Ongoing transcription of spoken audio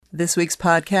This week's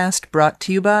podcast brought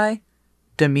to you by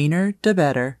Demeanor Da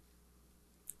Better.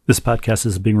 This podcast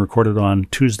is being recorded on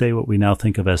Tuesday, what we now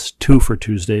think of as 2 for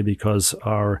Tuesday, because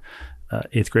our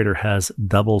 8th grader has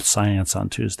double science on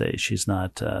Tuesday. She's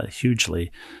not hugely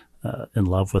in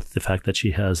love with the fact that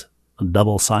she has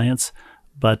double science,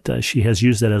 but she has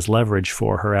used it as leverage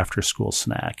for her after-school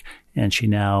snack. And she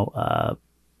now,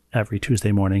 every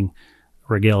Tuesday morning,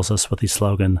 regales us with the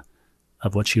slogan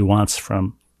of what she wants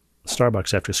from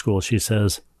Starbucks after school. She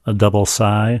says, a double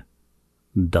sigh,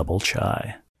 double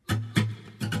chai.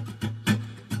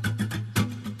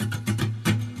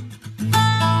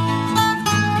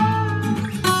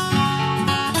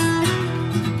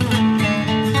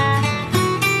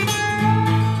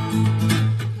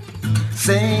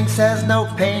 Saying says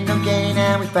no pain, no gain,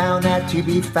 and we found that to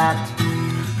be fact.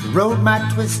 The road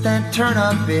might twist and turn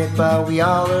a bit, but we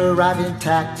all arrive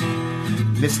intact.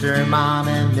 Mr. Mom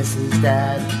and Mrs.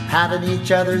 Dad having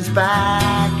each other's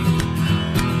back.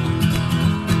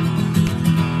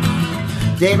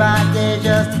 Day by day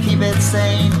just to keep it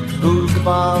sane. Who's the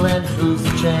ball and who's the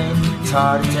chain? It's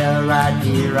hard to tell right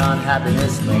here on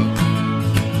Happiness Lane.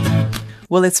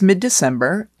 Well, it's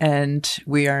mid-December, and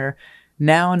we are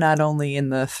now not only in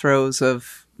the throes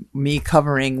of me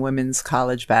covering women's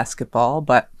college basketball,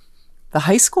 but the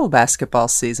high school basketball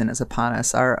season is upon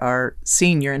us. Our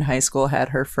senior in high school had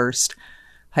her first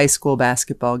high school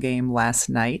basketball game last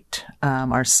night.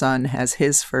 Our son has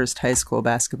his first high school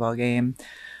basketball game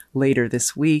later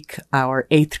this week. Our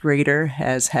 8th grader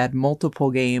has had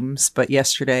multiple games, but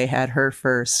yesterday had her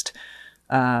first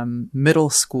middle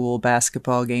school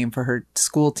basketball game for her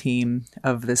school team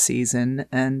of the season.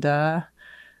 And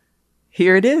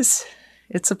here it is.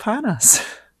 It's upon us.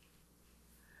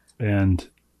 And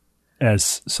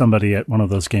as somebody at one of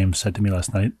those games said to me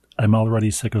last night, I'm already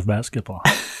sick of basketball.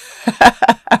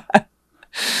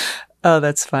 Oh,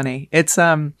 that's funny. It's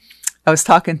I was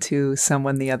talking to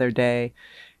someone the other day,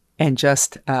 and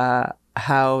just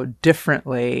how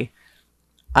differently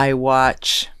I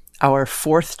watch our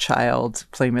 4th child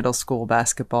play middle school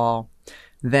basketball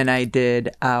than I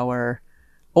did our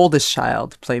oldest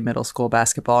child play middle school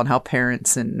basketball, and how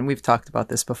parents, and we've talked about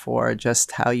this before,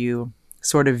 just how you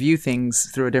sort of view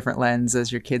things through a different lens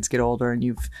as your kids get older and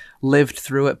you've lived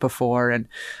through it before. And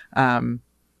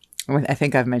I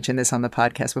think I've mentioned this on the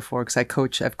podcast before, because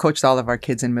I've coached all of our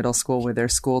kids in middle school with their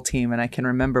school team. And I can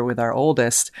remember with our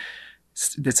oldest,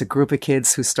 it's a group of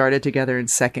kids who started together in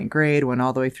 2nd grade, went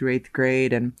all the way through 8th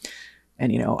grade. And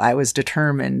I was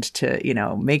determined to,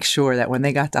 make sure that when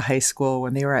they got to high school,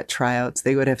 when they were at tryouts,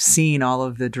 they would have seen all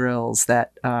of the drills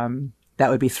that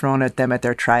would be thrown at them at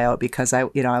their tryout, because I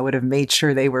would have made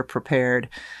sure they were prepared.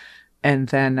 And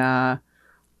then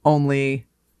only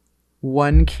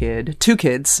two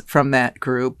kids from that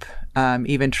group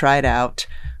even tried out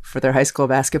for their high school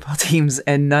basketball teams,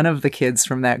 and none of the kids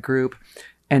from that group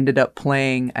ended up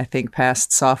playing, I think,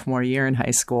 past sophomore year in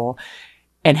high school.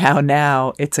 And how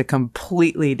now it's a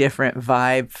completely different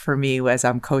vibe for me as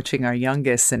I'm coaching our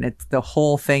youngest. And the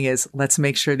whole thing is, let's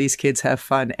make sure these kids have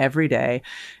fun every day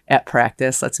at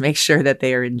practice. Let's make sure that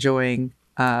they are enjoying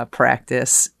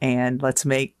practice. And let's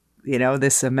make,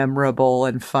 this a memorable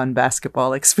and fun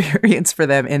basketball experience for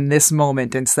them in this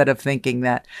moment, instead of thinking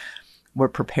that we're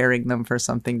preparing them for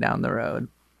something down the road.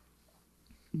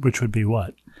 Which would be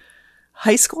what?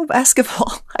 High school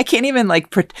basketball. I can't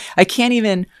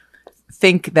even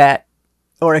think that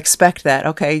or expect that,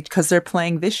 okay, because they're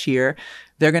playing this year,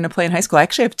 they're going to play in high school. I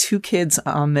actually have 2 kids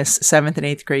on this 7th and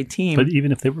 8th grade team. But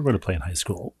even if they were going to play in high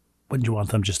school, wouldn't you want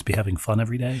them just to be having fun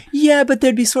every day? Yeah, but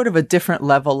there'd be sort of a different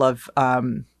level of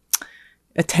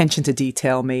attention to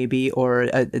detail, maybe, or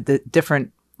a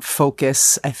different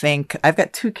focus, I think. I've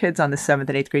got 2 kids on the 7th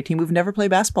and 8th grade team who've never played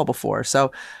basketball before.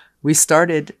 So we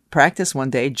started practice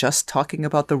one day just talking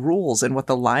about the rules and what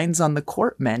the lines on the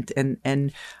court meant.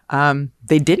 And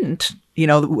they didn't,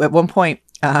 at one point,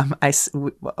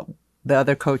 the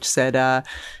other coach said,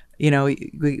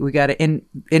 we got to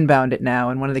inbound it now.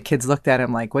 And one of the kids looked at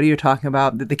him like, what are you talking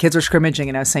about? The kids were scrimmaging.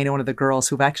 And I was saying to one of the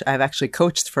girls I've actually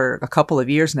coached for a couple of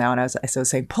years now. And I was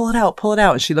saying, pull it out.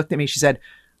 And she looked at me, she said,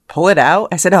 pull it out.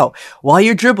 I said, oh, while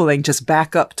you're dribbling, just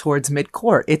back up towards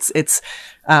midcourt.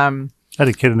 I had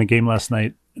a kid in the game last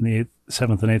night, in the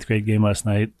 7th and 8th grade game last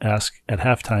night, ask at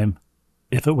halftime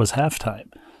if it was halftime.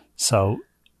 So,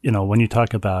 when you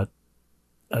talk about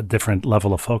a different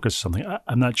level of focus or something,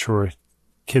 I'm not sure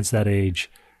kids that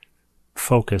age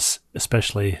focus,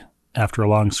 especially after a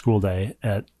long school day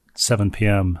at 7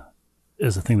 p.m.,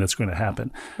 is a thing that's going to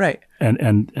happen. Right.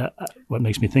 And what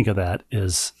makes me think of that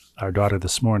is our daughter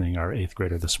this morning, our 8th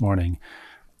grader this morning.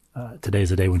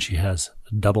 Today's a day when she has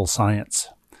double science.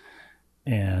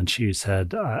 and she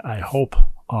said, I hope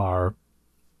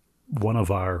one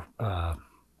of our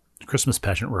Christmas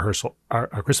pageant rehearsal, our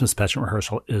Christmas pageant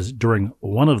rehearsal is during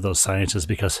one of those sciences,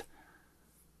 because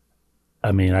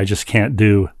I mean, I just can't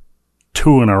do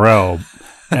two in a row,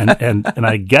 and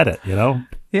I get it, you know?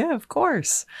 Yeah, of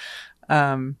course.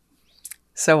 So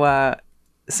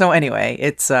anyway,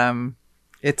 it's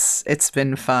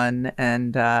been fun,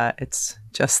 and it's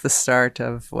just the start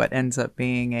of what ends up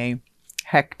being a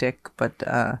hectic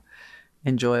but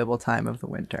enjoyable time of the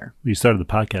winter. We started the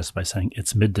podcast by saying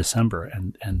it's mid-December,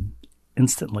 and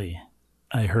instantly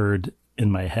I heard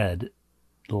in my head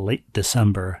late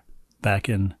December back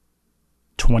in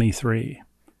 23.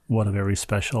 What a very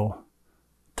special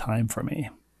time for me.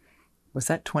 Was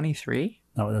that 23?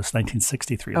 No, that was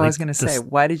 1963. I was going to say,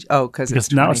 why did you? Oh, because it's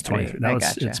 23. Now it's 23. Now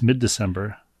it's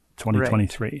mid-December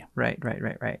 2023. Right.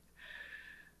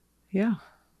 Yeah.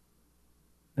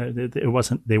 It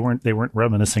wasn't. They weren't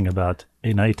reminiscing about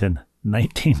a night in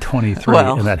 1923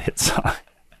 in that hit song.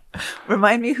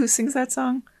 Remind me who sings that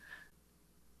song.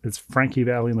 It's Frankie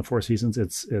Valli and the Four Seasons.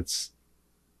 It's.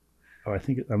 Oh, I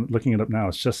think I'm looking it up now.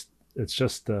 It's just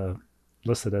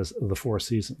listed as the Four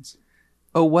Seasons.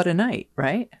 Oh, What a Night,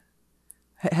 right?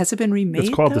 Has it been remade?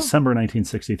 It's called though? December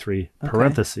 1963. Okay.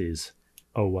 Parentheses.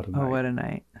 Oh, What a Night. Oh, What a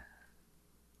Night.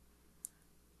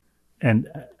 And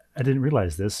I didn't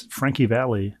realize this. Frankie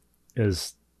Valli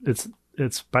it's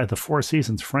by the Four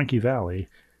Seasons. Frankie Valli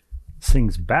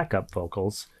sings backup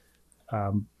vocals.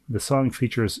 The song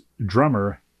features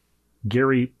drummer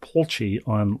Garry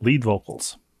on lead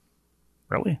vocals.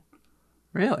 Really?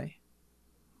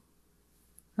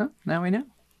 Oh, now we know.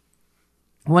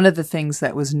 One of the things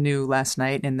that was new last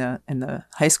night in the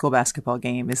high school basketball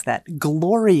game is that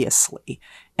gloriously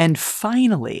and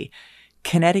finally,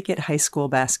 Connecticut high school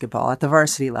basketball at the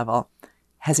varsity level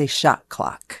has a shot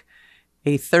clock,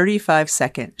 a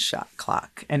 35-second shot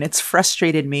clock. And it's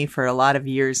frustrated me for a lot of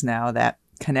years now that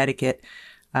Connecticut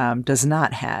had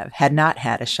not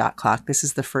had a shot clock. This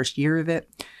is the first year of it.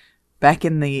 Back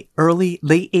in the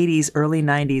late 80s, early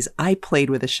 90s, I played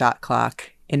with a shot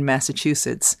clock in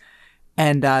Massachusetts,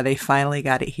 and they finally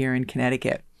got it here in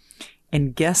Connecticut.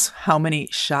 And guess how many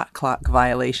shot clock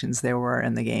violations there were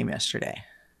in the game yesterday?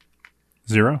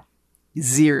 Zero.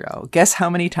 Guess how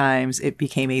many times it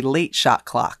became a late shot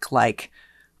clock, like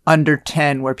under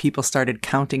 10, where people started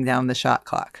counting down the shot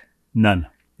clock? None.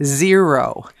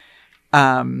 Zero.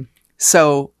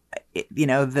 So,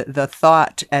 the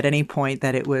thought at any point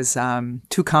that it was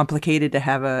too complicated to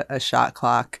have a shot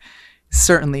clock,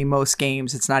 certainly most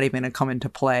games it's not even going to come into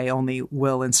play, only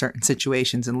will in certain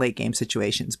situations, in late game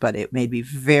situations. But it made me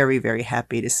very, very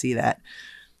happy to see that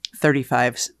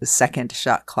 35-second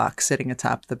shot clock sitting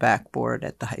atop the backboard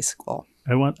at the high school.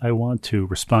 I want to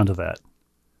respond to that,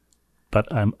 but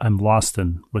I'm lost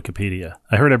in Wikipedia.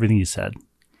 I heard everything you said.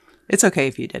 It's okay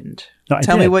if you didn't. No,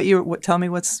 tell me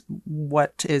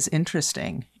what is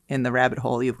interesting in the rabbit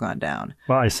hole you've gone down.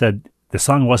 Well, I said the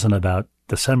song wasn't about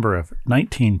December of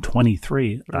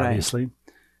 1923, obviously. Right.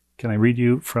 Can I read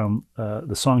you from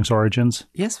the song's origins?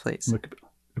 Yes, please.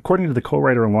 According to the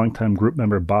co-writer and longtime group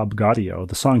member Bob Gaudio,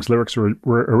 the song's lyrics were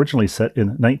originally set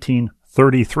in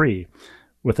 1933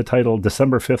 with the title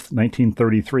December 5th,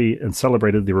 1933, and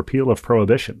celebrated the repeal of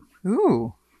Prohibition.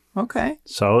 Ooh, okay.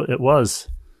 So it was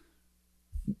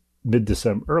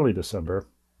mid-December, early December,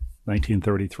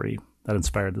 1933, that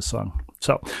inspired the song.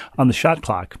 So on the shot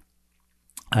clock,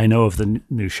 I know of the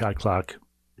new shot clock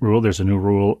rule. There's a new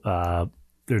rule. There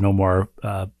are no more...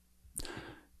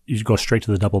 you go straight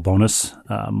to the double bonus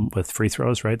with free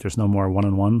throws, right? There's no more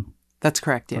one-on-one. That's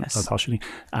correct, yes. Of shooting.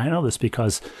 I know this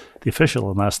because the official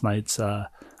in last night's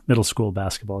middle school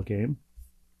basketball game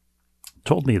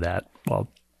told me that,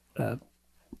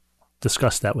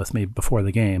 discussed that with me before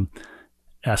the game,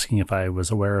 asking if I was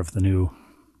aware of the new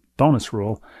bonus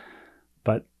rule.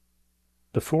 But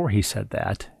before he said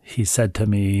that, he said to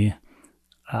me,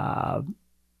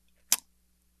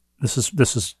 this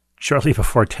is shortly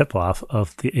before tip-off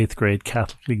of the 8th grade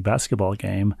Catholic League basketball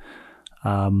game,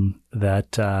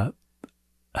 that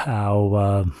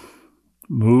how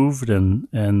moved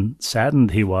and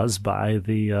saddened he was by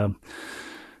the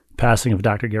passing of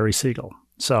Dr. Garry Siegel.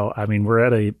 So, I mean, we're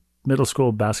at a middle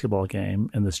school basketball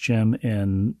game in this gym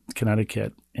in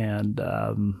Connecticut, and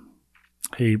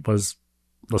he was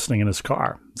listening in his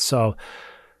car. So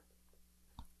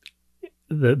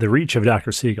the reach of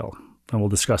Dr. Siegel, and we'll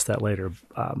discuss that later,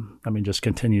 just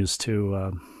continues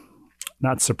to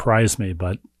not surprise me,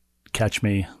 but catch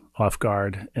me off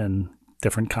guard in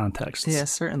different contexts.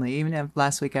 Yes, certainly. Even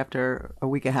last week, after a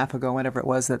week and a half ago, whenever it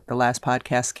was that the last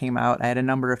podcast came out, I had a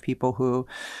number of people who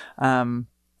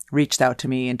reached out to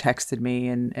me and texted me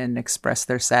and expressed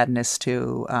their sadness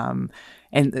too.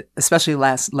 And especially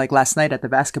last night at the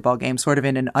basketball game, sort of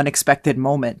in an unexpected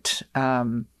moment,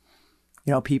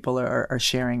 people are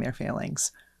sharing their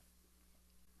feelings.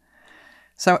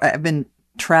 So I've been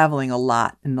traveling a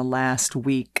lot in the last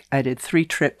week. I did 3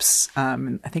 trips.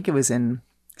 I think it was in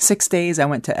 6 days. I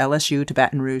went to LSU, to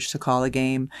Baton Rouge, to call a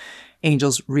game.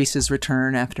 Angels Reese's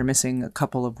return after missing a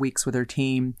couple of weeks with her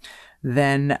team.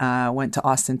 Then went to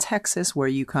Austin, Texas, where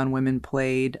UConn women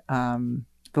played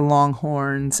the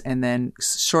Longhorns. And then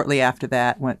shortly after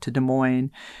that, went to Des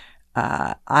Moines,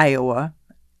 Iowa,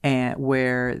 and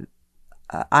where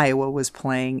Iowa was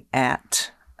playing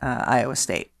at Iowa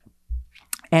State.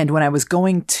 And when I was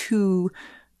going to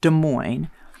Des Moines,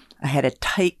 I had a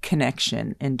tight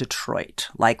connection in Detroit,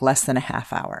 like less than a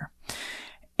half hour.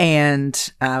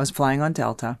 And I was flying on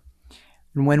Delta.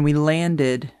 And when we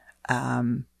landed,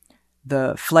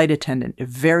 the flight attendant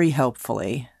very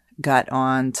helpfully got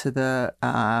on to the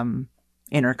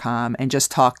intercom and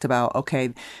just talked about,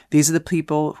 okay, these are the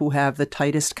people who have the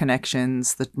tightest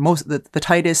connections. The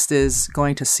tightest is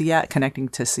going to Seattle, connecting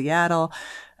to Seattle.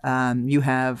 You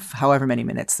have however many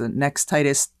minutes. The next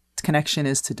tightest connection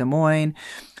is to Des Moines.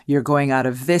 You're going out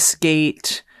of this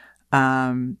gate.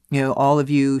 All of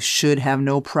you should have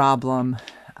no problem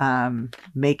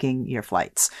making your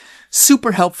flights.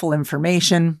 Super helpful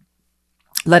information,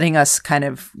 letting us kind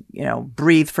of,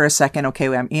 breathe for a second. Okay,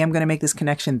 I am going to make this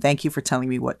connection. Thank you for telling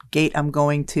me what gate I'm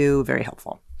going to. Very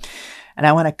helpful. And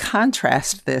I want to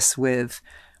contrast this with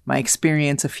my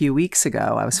experience a few weeks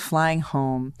ago. I was flying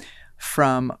home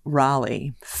from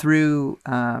Raleigh through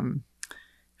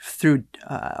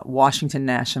Washington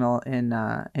National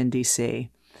in D.C.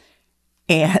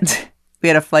 And we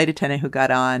had a flight attendant who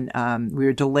got on. We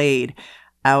were delayed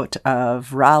out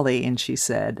of Raleigh, and she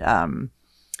said,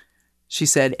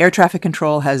 air traffic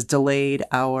control has delayed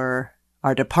our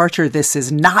departure. This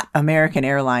is not American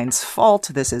Airlines'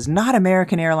 fault. This is not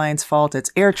American Airlines' fault.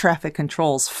 It's air traffic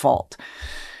control's fault.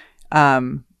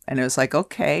 And it was like,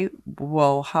 okay,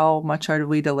 well, how much are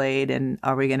we delayed, and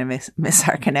are we going to miss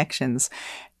our connections?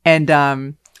 And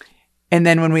then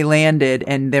when we landed,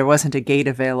 and there wasn't a gate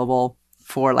available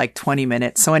for like 20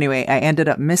 minutes. So anyway, I ended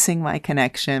up missing my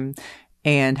connection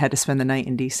and had to spend the night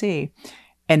in DC.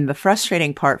 And the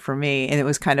frustrating part for me, and it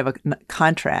was kind of a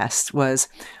contrast, was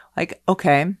like,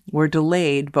 okay, we're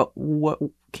delayed, but what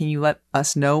can you let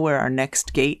us know where our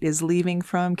next gate is leaving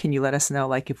from? Can you let us know,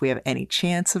 like, if we have any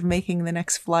chance of making the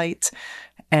next flight?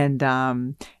 And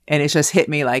it just hit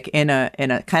me like in a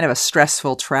kind of a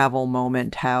stressful travel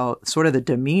moment, how sort of the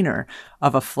demeanor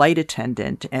of a flight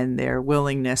attendant and their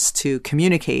willingness to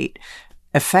communicate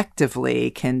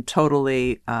effectively can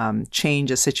totally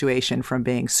change a situation from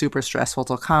being super stressful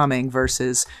to calming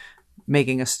versus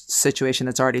making a situation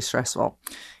that's already stressful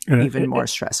even more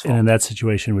stressful. And in that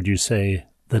situation, would you say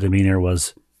the demeanor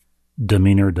was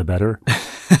Demeanor Da Better?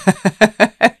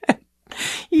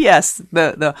 Yes,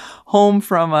 the home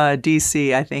from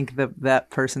DC, I think that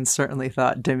person certainly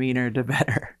thought Demeanor Da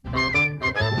Better.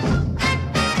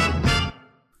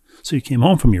 So you came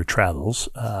home from your travels.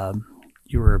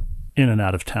 You were in and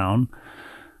out of town,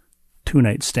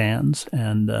 2-night stands,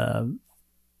 and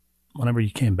whenever you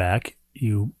came back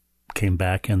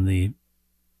in the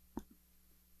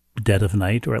dead of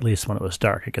night, or at least when it was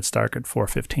dark. It gets dark at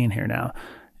 4:15 here now.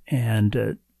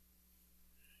 And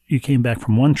you came back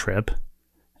from one trip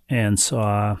and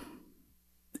saw,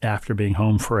 after being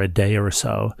home for a day or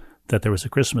so, that there was a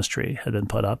Christmas tree had been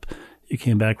put up. You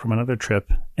came back from another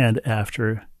trip, and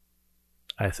after,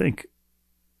 I think,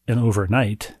 an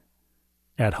overnight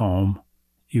at home,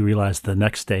 you realized the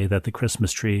next day that the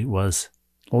Christmas tree was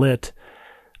lit.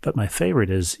 But my favorite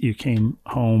is you came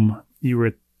home, you were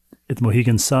at the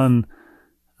Mohegan Sun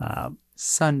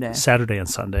Saturday and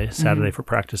Sunday. Saturday for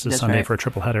practices, Sunday right. For a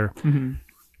triple header. Mm-hmm.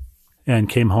 And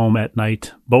came home at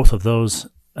night, both of those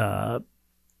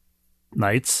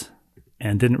nights,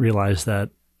 and didn't realize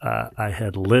that I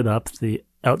had lit up the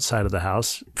outside of the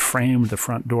house, framed the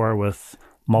front door with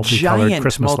multicolored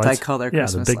Christmas lights.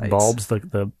 Christmas the big lights. Bulbs,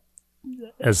 the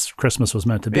as Christmas was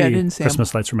meant to be. Yeah, I didn't see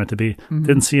Christmas them. Lights were meant to be. Mm-hmm.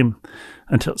 Didn't see them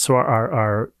until, so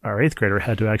our 8th grader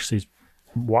had to actually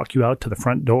walk you out to the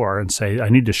front door and say, I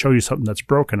need to show you something that's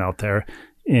broken out there.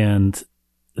 And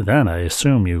then I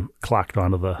assume you clocked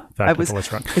onto the fact that the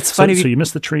lights were on. It's funny. So you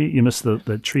missed the tree, you missed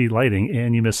the tree lighting,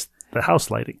 and you missed the house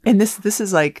lighting. And this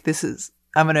is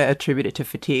I'm going to attribute it to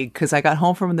fatigue, because I got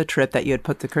home from the trip that you had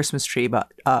put the Christmas tree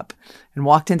up and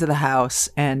walked into the house,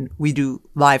 and we do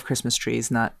live Christmas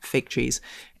trees, not fake trees.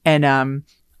 And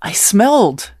I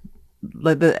smelled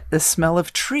the smell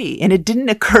of tree, and it didn't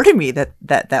occur to me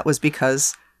that was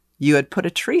because you had put a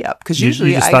tree up. Because You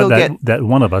usually just I thought go that, get that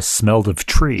one of us smelled of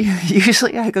tree.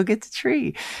 usually I go get the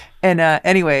tree. And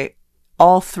anyway,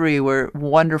 all three were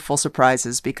wonderful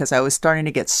surprises because I was starting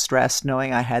to get stressed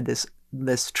knowing I had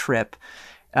this trip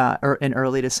in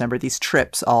early December, these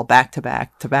trips all back to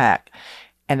back to back,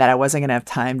 and that I wasn't going to have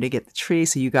time to get the tree.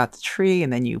 So you got the tree,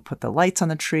 and then you put the lights on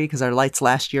the tree because our lights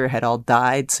last year had all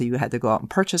died. So you had to go out and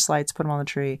purchase lights, put them on the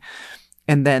tree.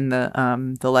 And then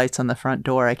the lights on the front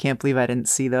door, I can't believe I didn't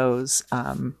see those.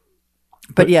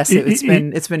 But yes, it's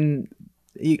been.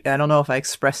 I don't know if I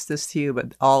expressed this to you,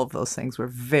 but all of those things were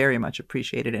very much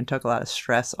appreciated and took a lot of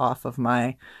stress off of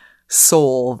my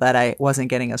soul that I wasn't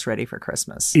getting us ready for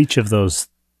Christmas. Each of those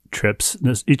trips,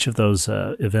 each of those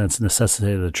events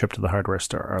necessitated a trip to the hardware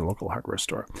store, our local hardware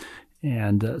store,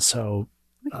 and so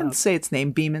we can say its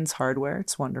name, Beeman's Hardware.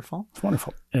 It's wonderful. It's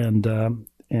wonderful, and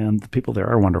the people there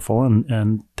are wonderful,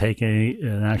 and take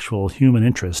an actual human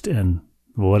interest in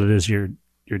what it is you're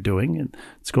doing and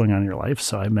what's going on in your life.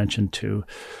 So I mentioned to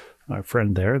our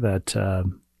friend there that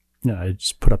I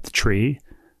just put up the tree.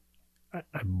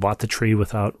 I bought the tree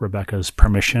without Rebecca's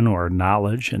permission or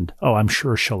knowledge, and I'm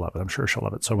sure she'll love it. I'm sure she'll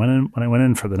love it. So when I went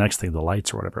in for the next thing, the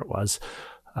lights or whatever it was,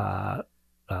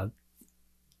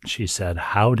 she said,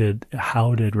 "How did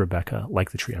Rebecca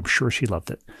like the tree? I'm sure she loved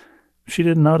it." She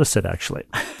didn't notice it, actually.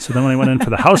 So then when I went in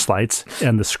for the house lights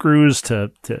and the screws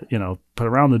to put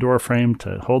around the door frame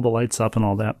to hold the lights up and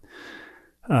all that,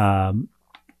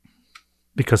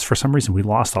 because for some reason we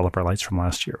lost all of our lights from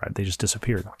last year, right? They just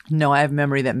disappeared. No, I have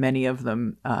memory that many of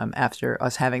them, after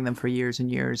us having them for years and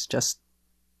years, just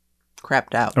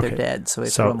crapped out. Okay. They're dead, so we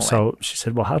threw them away. So she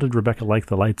said, "Well, how did Rebecca like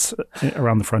the lights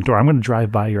around the front door? I'm going to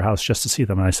drive by your house just to see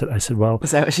them." And I said, "Well, is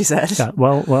that what she said?" Yeah,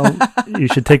 well, you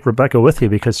should take Rebecca with you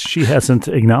because she hasn't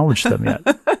acknowledged them yet."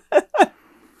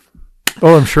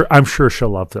 I'm sure she'll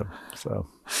love them. So,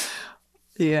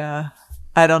 yeah,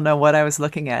 I don't know what I was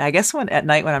looking at. I guess at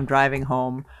night when I'm driving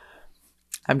home,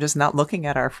 I'm just not looking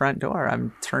at our front door.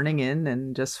 I'm turning in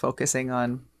and just focusing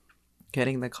on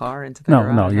getting the car into the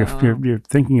garage. No, you're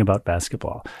thinking about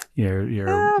basketball.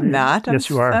 I'm not. Yes,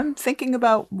 you are. I'm thinking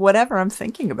about whatever I'm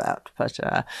thinking about, but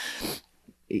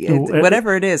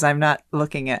whatever it is, I'm not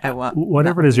looking at.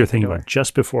 Whatever it is you're thinking about.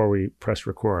 Just before we press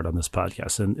record on this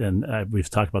podcast, and we've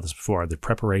talked about this before, the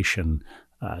preparation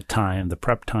time, the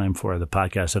prep time for the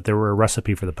podcast. If there were a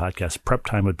recipe for the podcast, prep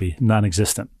time would be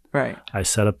non-existent. Right. I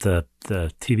set up the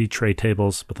TV tray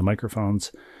tables with the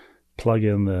microphones, plug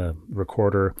in the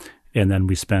recorder, and then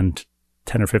we spend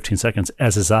 10 or 15 seconds,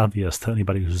 as is obvious to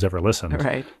anybody who's ever listened,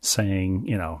 right, saying,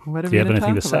 do what you have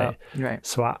anything to about? say? Right.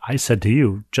 So I said to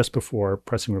you, just before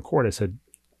pressing record, I said,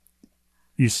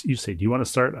 you say, "Do you want to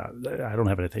start?" I don't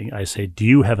have anything. I say, "Do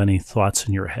you have any thoughts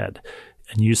in your head?"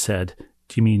 And you said,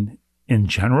 "Do you mean in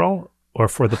general or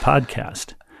for the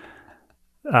podcast?"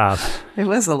 It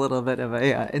was a little bit of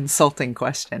a insulting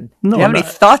question. No, do you have any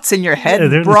thoughts in your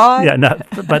head, broad? Yeah, no,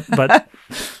 but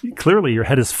clearly your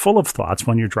head is full of thoughts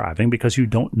when you're driving because you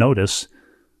don't notice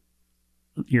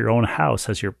your own house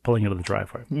as you're pulling into the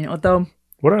driveway. You know what, though?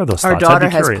 What are those Our thoughts? daughter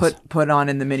has put on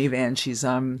in the minivan. She's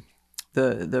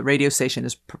the radio station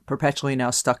is perpetually now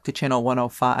stuck to channel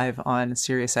 105 on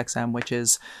Sirius XM, which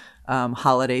is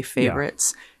holiday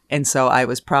favorites. Yeah. And so I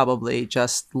was probably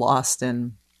just lost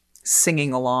in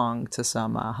singing along to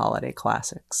some holiday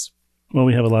classics. Well,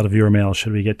 we have a lot of viewer mail.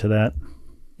 Should we get to that?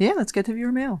 Yeah, let's get to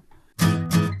viewer mail.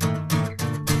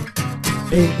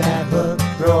 Big bad hook,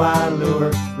 throw our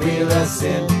lure, reel us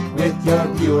in with your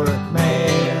viewer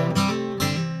mail.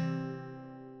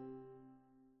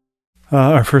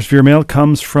 Our first viewer mail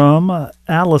comes from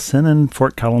Allison in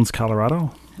Fort Collins,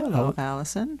 Colorado. Hello,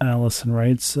 Allison. Allison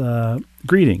writes,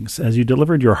 "Greetings. As you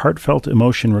delivered your heartfelt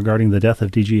emotion regarding the death of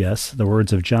DGS, the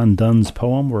words of John Donne's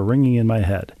poem were ringing in my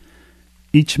head.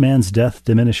 Each man's death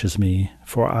diminishes me,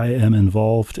 for I am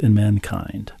involved in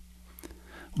mankind.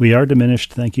 We are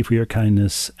diminished. Thank you for your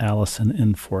kindness, Allison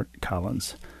in Fort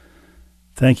Collins."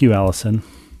 Thank you, Allison.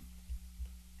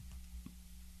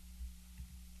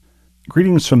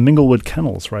 Greetings from Minglewood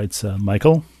Kennels, writes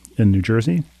Michael in New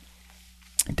Jersey.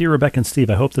 "Dear Rebecca and Steve,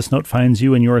 I hope this note finds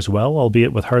you and yours well,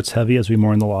 albeit with hearts heavy as we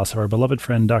mourn the loss of our beloved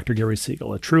friend, Dr. Garry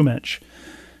Siegel, a true mensch.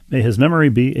 May his memory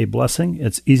be a blessing.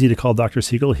 It's easy to call Dr.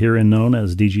 Siegel, herein known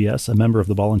as DGS, a member of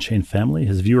the Ball and Chain family.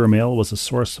 His viewer mail was a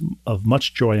source of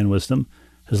much joy and wisdom.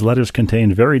 His letters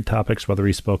contained varied topics, whether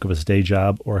he spoke of his day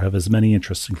job or of his many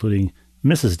interests, including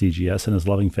Mrs. DGS and his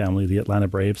loving family, the Atlanta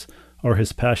Braves, or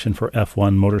his passion for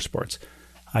F1 motorsports."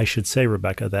 I should say,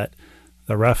 Rebecca, that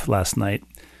the ref last night,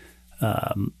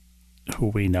 who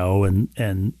we know, and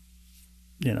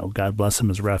God bless him,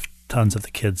 has ref tons of the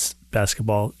kids'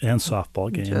 basketball and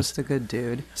softball games. Just a good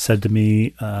dude. Said to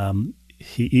me,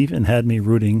 he even had me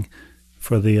rooting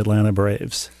for the Atlanta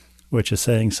Braves, which is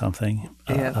saying something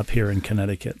up here in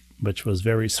Connecticut, which was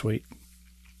very sweet.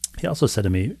 He also said to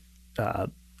me,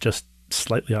 just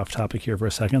slightly off topic here for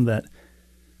a second, that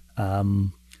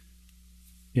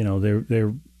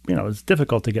it's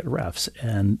difficult to get refs,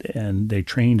 and they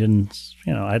trained in,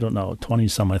 I don't know, 20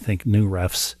 some, I think, new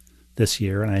refs this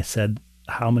year. And I said,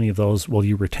 how many of those will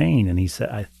you retain? And he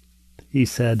said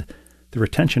the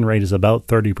retention rate is about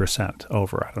 30%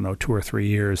 over, 2 or 3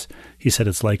 years. He said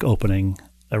it's like opening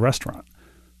a restaurant.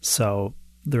 So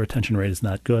the retention rate is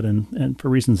not good, and for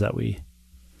reasons that we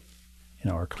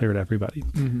are clear to everybody.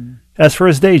 Mm-hmm. As for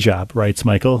his day job, writes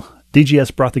Michael,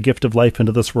 DGS brought the gift of life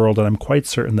into this world, and I'm quite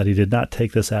certain that he did not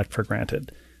take this act for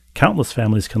granted. Countless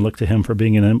families can look to him for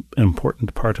being an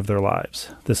important part of their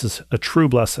lives. This is a true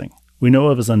blessing. We know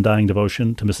of his undying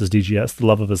devotion to Mrs. DGS, the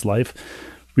love of his life.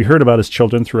 We heard about his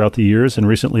children throughout the years, and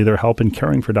recently their help in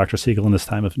caring for Dr. Siegel in this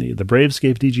time of need. The Braves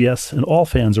gave DGS and all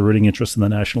fans a rooting interest in the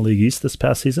National League East this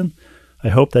past season. I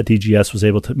hope that DGS was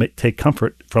able to take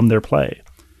comfort from their play.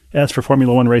 As for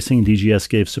Formula One racing, DGS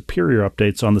gave superior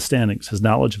updates on the standings. His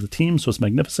knowledge of the teams was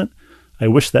magnificent. I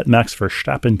wish that Max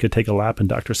Verstappen could take a lap in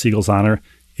Dr. Siegel's honor.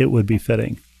 It would be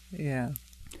fitting. Yeah.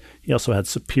 He also had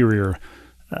superior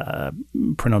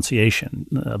pronunciation,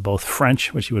 both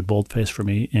French, which he would boldface for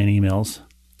me in emails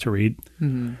to read,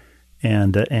 mm-hmm.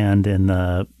 and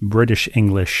in British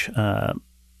English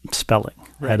spelling.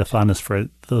 Right. I had a fondness for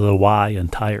the Y in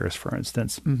tires, for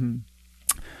instance. Mm-hmm.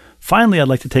 Finally, I'd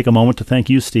like to take a moment to thank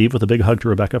you, Steve, with a big hug to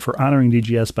Rebecca, for honoring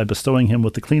DGS by bestowing him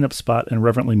with the cleanup spot and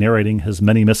reverently narrating his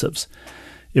many missives.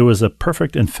 It was a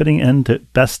perfect and fitting end to the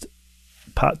best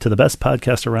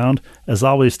podcast around. As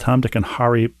always, Tom, Dick, and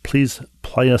Harry, please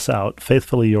play us out.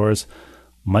 Faithfully yours,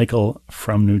 Michael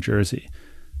from New Jersey.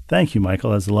 Thank you,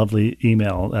 Michael. That's a lovely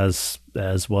email, as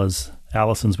was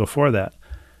Allison's before that.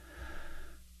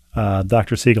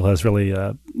 Dr. Siegel has really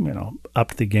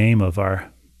upped the game of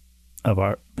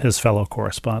his fellow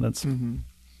correspondents. Mm-hmm.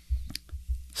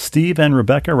 Steve and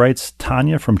Rebecca, writes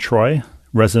Tanya from Troy,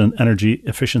 resident energy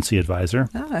efficiency advisor.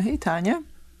 Hey, Tanya.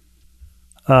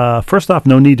 First off,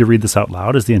 no need to read this out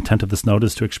loud, as the intent of this note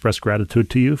is to express gratitude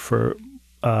to you for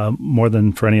more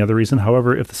than for any other reason.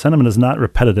 However, if the sentiment is not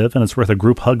repetitive and it's worth a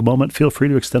group hug moment, feel free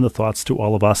to extend the thoughts to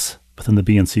all of us within the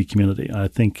BNC community. I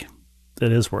think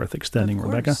it is worth extending,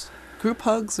 Rebecca. Group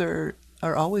hugs are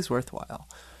always worthwhile.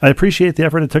 I appreciate the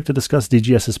effort it took to discuss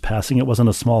DGS's passing. It wasn't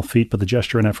a small feat, but the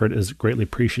gesture and effort is greatly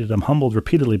appreciated. I'm humbled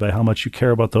repeatedly by how much you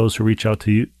care about those who reach out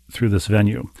to you through this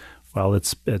venue. Well,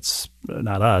 it's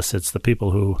not us. It's the people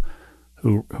who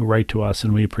write to us,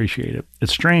 and we appreciate it.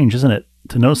 It's strange, isn't it,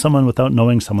 to know someone without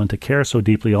knowing someone, to care so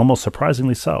deeply, almost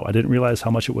surprisingly so. I didn't realize how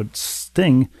much it would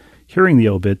sting hearing the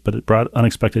obit, but it brought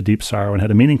unexpected deep sorrow and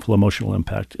had a meaningful emotional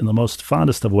impact. In the most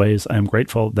fondest of ways, I am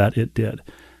grateful that it did.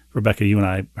 Rebecca, you and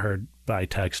I heard by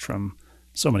text from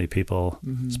so many people,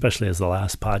 mm-hmm. especially as the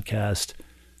last podcast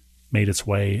made its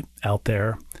way out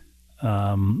there,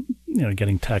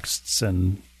 getting texts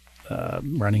and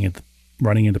running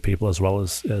into people, as well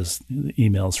as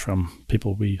emails from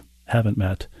people we haven't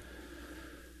met.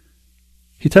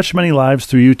 He touched many lives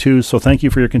through you two, so thank you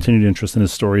for your continued interest in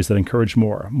his stories that encourage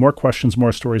more. More questions,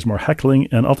 more stories, more heckling,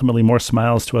 and ultimately more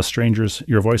smiles to us strangers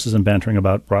your voices and bantering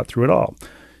about brought through it all.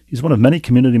 He's one of many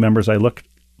community members I look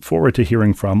forward to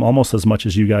hearing from almost as much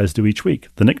as you guys do each week,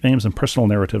 the nicknames and personal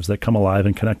narratives that come alive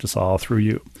and connect us all through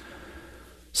you.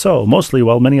 So, mostly,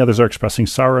 while many others are expressing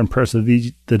sorrow and prayers to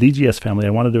the DGS family,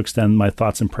 I wanted to extend my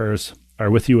thoughts and prayers are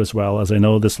with you as well, as I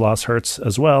know this loss hurts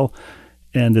as well,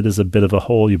 and it is a bit of a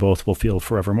hole you both will feel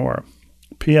forevermore.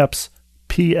 P.S.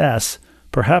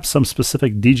 Perhaps some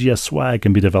specific DGS swag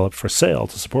can be developed for sale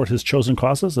to support his chosen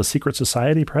causes, a secret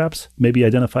society perhaps, maybe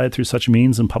identified through such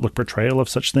means and public portrayal of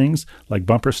such things, like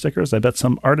bumper stickers. I bet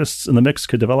some artists in the mix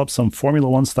could develop some Formula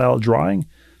One style drawing,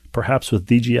 perhaps with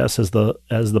DGS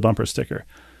as the bumper sticker,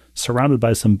 surrounded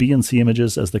by some BNC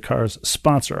images as the car's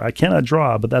sponsor. I cannot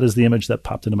draw, but that is the image that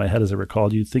popped into my head as I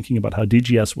recalled you thinking about how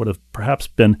DGS would have perhaps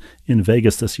been in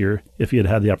Vegas this year if he had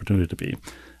had the opportunity to be.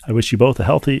 I wish you both a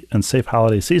healthy and safe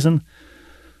holiday season.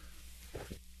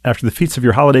 After the feats of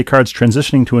your holiday cards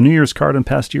transitioning to a New Year's card in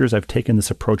past years, I've taken this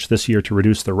approach this year to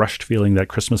reduce the rushed feeling that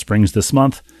Christmas brings this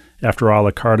month. After all,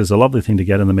 a card is a lovely thing to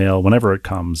get in the mail whenever it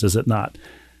comes, is it not?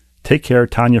 Take care,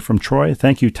 Tanya from Troy.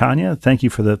 Thank you, Tanya. Thank you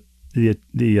for the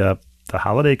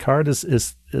holiday card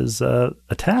is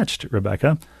attached,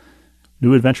 Rebecca.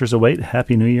 New adventures await.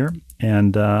 Happy New Year,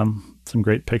 and some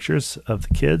great pictures of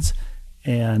the kids.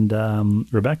 And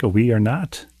Rebecca, we are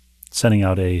not sending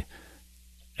out a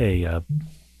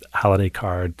holiday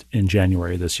card in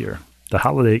January this year. The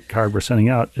holiday card we're sending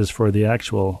out is for the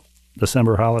actual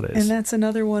December holidays. And that's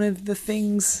another one of the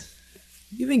things,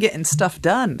 you've been getting stuff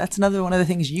done. That's another one of the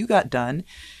things you got done.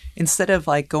 Instead of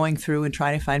like going through and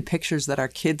trying to find pictures that our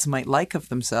kids might like of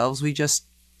themselves, you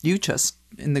just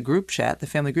in the group chat, the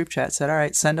family group chat, said, all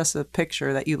right, send us a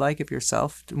picture that you like of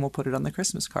yourself and we'll put it on the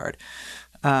Christmas card.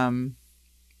 And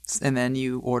then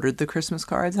you ordered the Christmas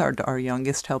cards. Our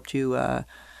youngest helped you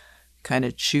kind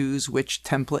of choose which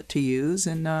template to use.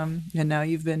 And now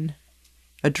you've been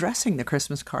addressing the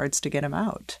Christmas cards to get them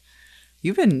out.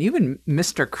 You've been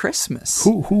Mr. Christmas.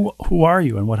 Who are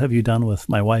you and what have you done with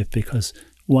my wife? Because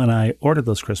when I ordered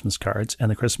those Christmas cards and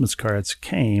the Christmas cards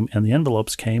came and the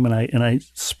envelopes came and I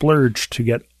splurged to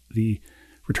get the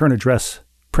return address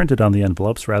printed on the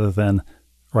envelopes rather than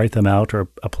write them out or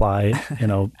apply,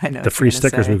 the free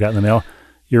stickers we've got in the mail.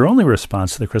 Your only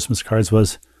response to the Christmas cards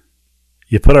was,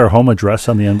 you put our home address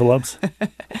on the envelopes?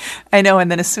 I know. And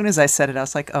then as soon as I said it, I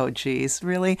was like, oh, geez,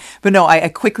 really? But no, I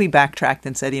quickly backtracked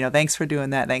and said, thanks for doing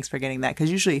that. Thanks for getting that. Because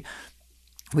usually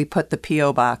we put the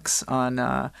P.O. box on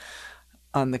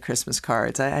the Christmas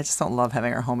cards. I just don't love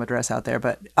having our home address out there.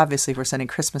 But obviously, if we're sending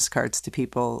Christmas cards to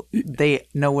people, they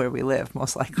know where we live,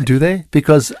 most likely. Do they?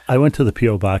 Because I went to the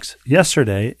P.O. box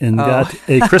yesterday and got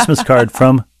a Christmas card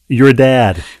from your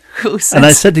dad. And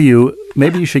I said to you,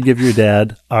 maybe you should give your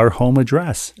dad our home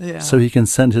address so he can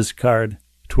send his card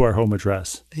to our home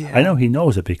address. Yeah. I know he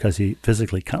knows it because he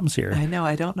physically comes here. I know.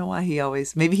 I don't know why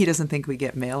maybe he doesn't think we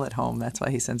get mail at home. That's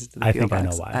why he sends it to the P.O. box. I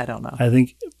know why. I don't know.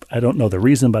 I don't know the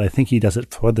reason, but I think he does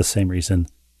it for the same reason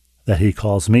that he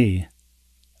calls me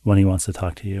when he wants to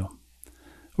talk to you.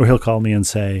 Or he'll call me and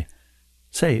say,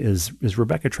 is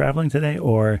Rebecca traveling today?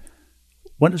 Or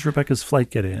when does Rebecca's flight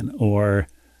get in? Or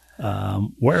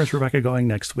where is Rebecca going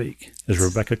next week? Is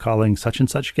Rebecca calling such and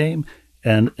such game?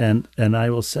 And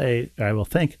I will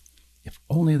think, if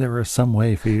only there were some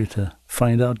way for you to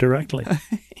find out directly.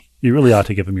 You really ought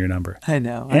to give him your number. I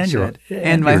know.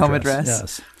 And my home address.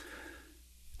 Yes.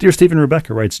 Dear Stephen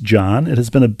Rebecca, writes John, it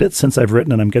has been a bit since I've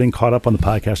written and I'm getting caught up on the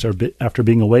podcast after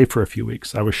being away for a few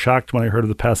weeks. I was shocked when I heard of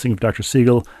the passing of Dr.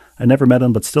 Siegel. I never met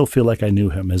him, but still feel like I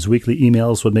knew him. His weekly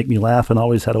emails would make me laugh and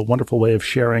always had a wonderful way of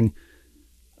sharing.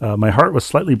 My heart was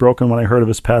slightly broken when I heard of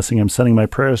his passing. I'm sending my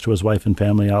prayers to his wife and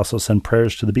family. I also send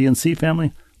prayers to the B&C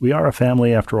family. We are a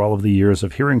family after all of the years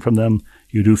of hearing from them.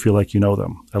 You do feel like you know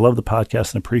them. I love the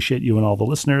podcast and appreciate you and all the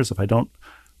listeners. If I don't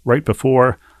write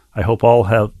before, I hope all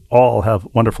have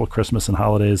wonderful Christmas and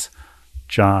holidays.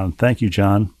 John. Thank you,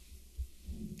 John.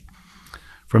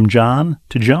 From John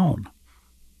to Joan.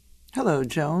 Hello,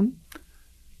 Joan.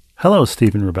 Hello,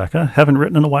 Stephen Rebecca. Haven't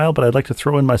written in a while, but I'd like to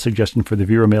throw in my suggestion for the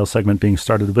viewer mail segment being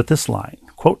started with this line.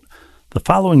 Quote, the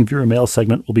following viewer mail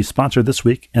segment will be sponsored this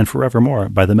week and forevermore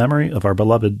by the memory of our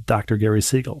beloved Dr. Garry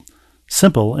Siegel.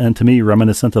 Simple and to me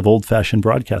reminiscent of old-fashioned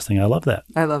broadcasting. I love that.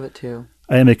 I love it too.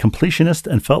 I am a completionist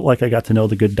and felt like I got to know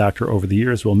the good doctor over the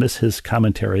years. Will miss his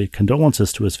commentary.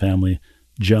 Condolences to his family.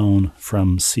 Joan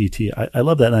from CT. I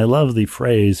love that, and I love the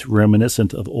phrase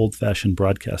reminiscent of old-fashioned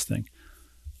broadcasting.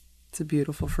 It's a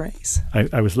beautiful phrase.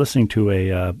 I was listening to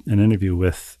an interview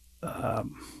with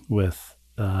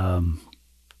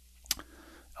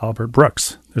Albert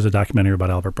Brooks. There's a documentary about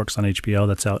Albert Brooks on HBO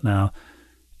that's out now.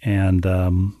 And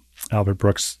Albert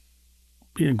Brooks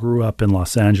grew up in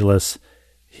Los Angeles.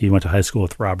 He went to high school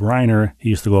with Rob Reiner. He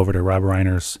used to go over to Rob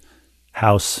Reiner's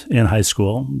house in high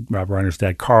school. Rob Reiner's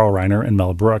dad, Carl Reiner, and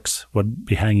Mel Brooks would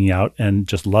be hanging out and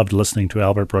just loved listening to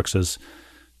Albert Brooks's,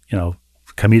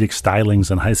 comedic stylings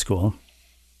in high school.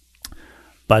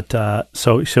 But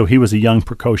so he was a young,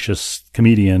 precocious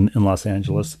comedian in Los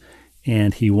Angeles,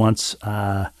 and he once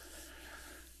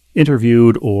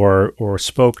interviewed or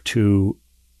spoke to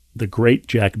the great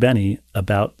Jack Benny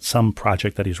about some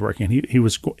project that he's working on.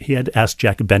 He had asked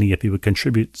Jack Benny if he would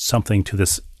contribute something to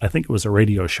this. I think it was a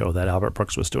radio show that Albert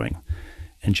Brooks was doing,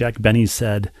 and Jack Benny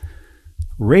said,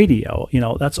 "Radio,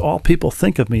 that's all people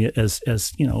think of me as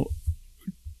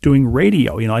doing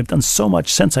radio. I've done so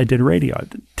much since I did radio,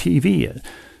 TV,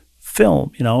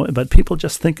 film, but people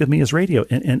just think of me as radio."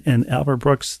 And Albert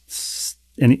Brooks,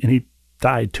 and he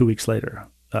died 2 weeks later,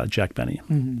 Jack Benny.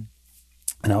 Mm-hmm.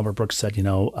 And Albert Brooks said,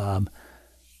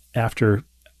 after,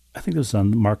 I think it was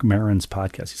on Mark Maron's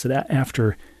podcast, he said,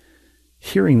 after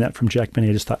hearing that from Jack Benny,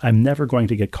 I just thought, I'm never going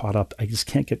to get caught up. I just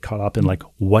can't get caught up in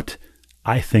what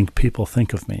I think people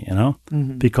think of me,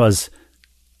 mm-hmm. because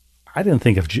I didn't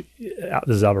think of, this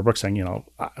is Albert Brooks saying,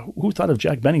 who thought of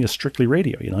Jack Benny as strictly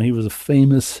radio? He was a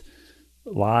famous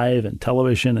live and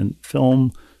television and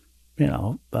film,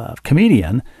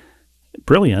 comedian,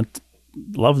 brilliant,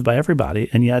 loved by everybody.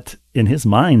 And yet in his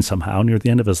mind, somehow near the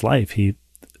end of his life, he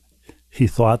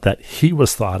thought that he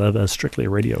was thought of as strictly a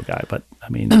radio guy. But I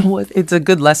mean, well, it's a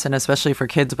good lesson, especially for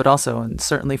kids, but also, and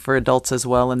certainly for adults as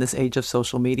well, in this age of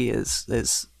social media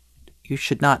is you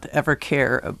should not ever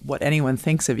care what anyone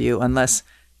thinks of you unless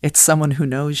it's someone who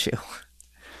knows you.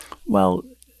 Well,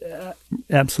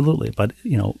 absolutely. But,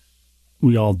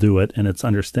 we all do it, and it's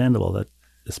understandable that,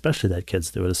 especially that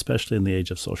kids do it, especially in the age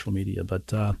of social media. But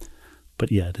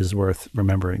yeah, it is worth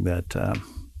remembering that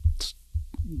it's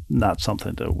not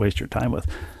something to waste your time with.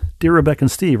 Dear Rebecca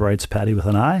and Steve, writes Patty with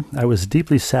an I was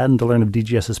deeply saddened to learn of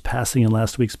DGS's passing in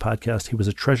last week's podcast. He was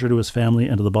a treasure to his family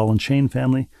and to the Ball and Chain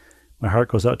family. My heart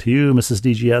goes out to you, Mrs.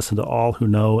 DGS, and to all who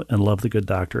know and love the good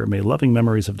doctor. May loving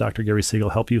memories of Dr. Garry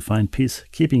Siegel help you find peace,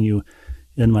 keeping you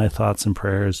in my thoughts and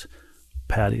prayers.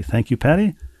 Patty. Thank you,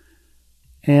 Patty.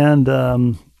 And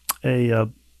Dr.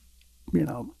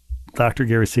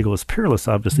 Garry Siegel is peerless,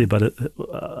 obviously, but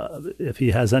if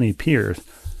he has any peers,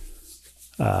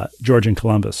 George in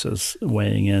Columbus is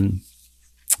weighing in.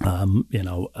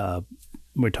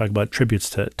 We're talking about tributes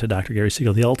to Dr. Garry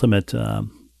Siegel. The ultimate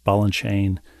ball and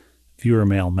chain viewer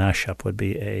mail mashup would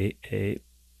be a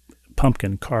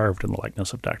pumpkin carved in the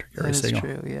likeness of Dr. Garry Siegel. That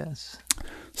is true, yes.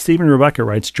 Stephen Rebecca,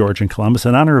 writes George in Columbus,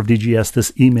 in honor of DGS,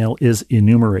 this email is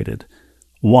enumerated.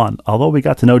 1. Although we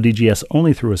got to know DGS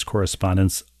only through his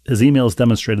correspondence, his emails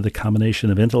demonstrated the combination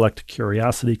of intellect,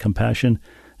 curiosity, compassion,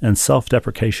 and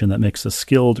self-deprecation that makes a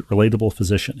skilled, relatable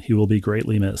physician. He will be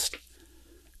greatly missed.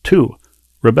 2.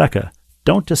 Rebecca,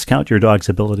 don't discount your dog's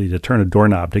ability to turn a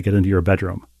doorknob to get into your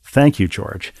bedroom. Thank you,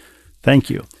 George. Thank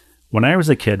you. When I was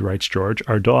a kid, writes George,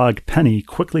 our dog, Penny,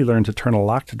 quickly learned to turn a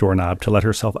locked doorknob to let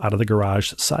herself out of the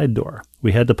garage side door.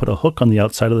 We had to put a hook on the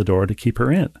outside of the door to keep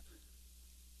her in.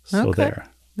 So okay.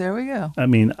 There we go. I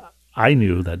mean, I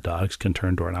knew that dogs can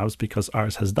turn doorknobs because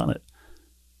ours has done it.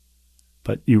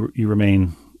 But you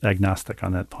remain agnostic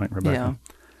on that point, Rebecca.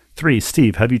 Yeah. 3,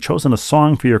 Steve, have you chosen a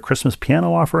song for your Christmas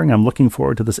piano offering? I'm looking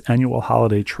forward to this annual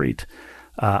holiday treat.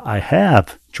 I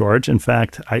have, George. In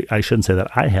fact, I shouldn't say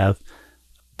that. I have.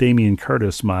 Damian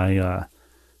Curtis, my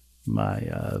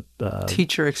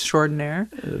teacher extraordinaire,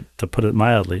 to put it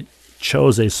mildly,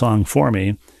 chose a song for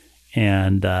me,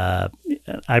 and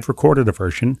I've recorded a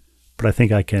version, but I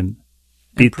think I can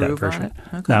beat that version.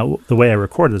 Okay. Now, the way I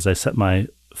record it is I set my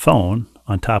phone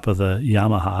on top of the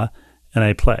Yamaha, and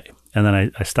I play, and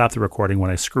then I stop the recording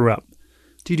when I screw up.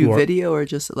 Do you do video or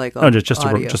just like no, just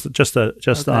audio? just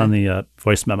okay. On the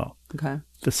voice memo. Okay.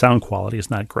 The sound quality is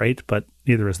not great, but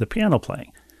neither is the piano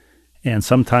playing. And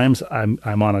sometimes I'm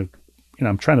on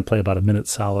I'm trying to play about a minute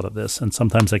solid of this, and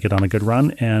sometimes I get on a good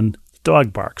run and the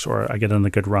dog barks, or I get on a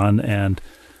good run and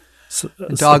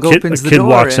dog opens the door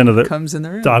walks and into comes in the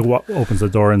room. Dog opens the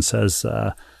door and says,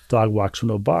 dog walks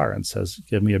from a bar and says,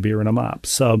 give me a beer and a mop.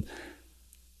 So,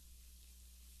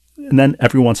 and then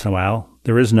every once in a while,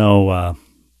 there is no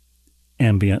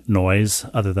ambient noise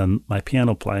other than my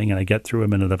piano playing, and I get through a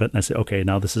minute of it and I say, okay,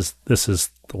 now this is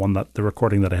the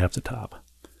recording that I have to top.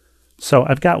 So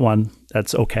I've got one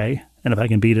that's okay, and if I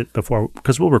can beat it before,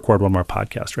 because we'll record one more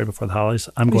podcast right before the holidays.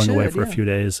 I'm going away for a few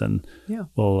days, and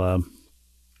we'll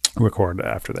record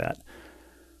after that.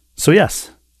 So yes,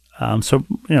 I'll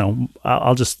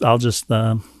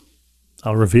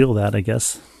reveal that, I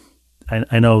guess.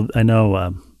 I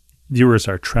know viewers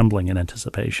are trembling in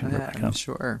anticipation. Rebecca. I'm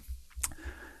sure.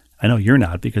 I know you're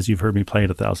not, because you've heard me play it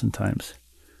 1,000 times.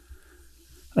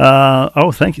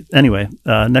 Thank you. Anyway,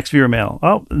 next viewer mail.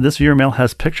 Oh, this viewer mail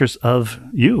has pictures of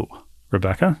you,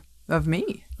 Rebecca. Of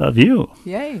me. Of you.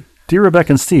 Yay. Dear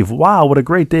Rebecca and Steve, wow, what a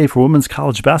great day for women's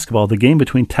college basketball. The game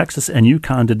between Texas and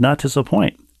UConn did not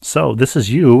disappoint. So this is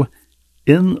you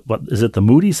in, what is it, the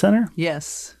Moody Center?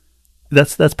 Yes.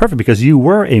 That's perfect, because you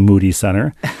were a Moody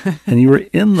Center, and you were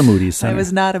in the Moody Center. I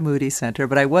was not a Moody Center,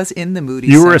 but I was in the Moody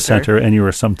Center. You were a center, and you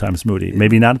were sometimes Moody.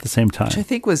 Maybe not at the same time. Which I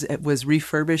think was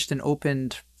refurbished and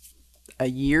opened a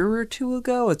year or two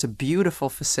ago. It's a beautiful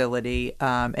facility,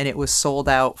 and it was sold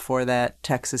out for that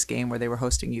Texas game where they were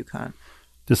hosting UConn.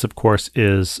 This, of course,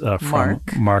 is from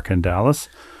Mark in Dallas,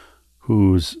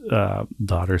 whose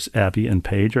daughters Abby and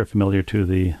Paige are familiar to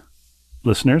the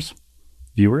listeners,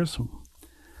 viewers.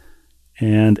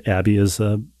 And Abby is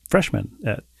a freshman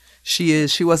at. She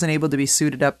is. She wasn't able to be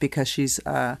suited up because she's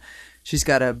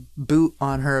got a boot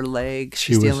on her leg.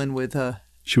 She's dealing with a.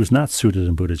 She was not suited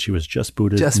and booted. She was just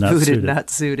booted, not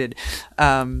suited.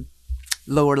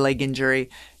 Lower leg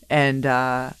injury, and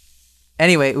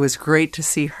anyway, it was great to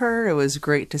see her. It was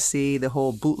great to see the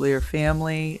whole Bootlier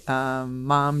family,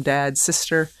 mom, dad,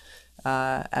 sister.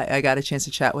 I got a chance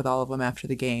to chat with all of them after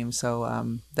the game.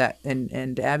 So that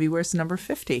and Abby wears the number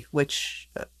 50, which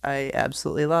I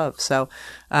absolutely love. So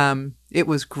it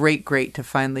was great to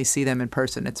finally see them in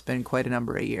person. It's been quite a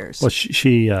number of years. Well,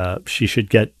 she should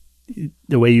get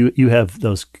the way you have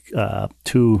those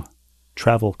 2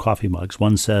 travel coffee mugs.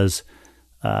 One says,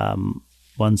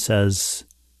 what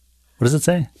does it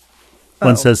say?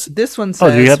 One says, this one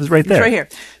says, you have it right there. It's right here.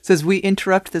 It says, we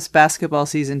interrupt this basketball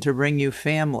season to bring you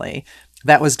family.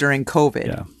 That was during COVID.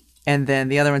 Yeah. And then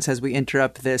the other one says, we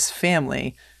interrupt this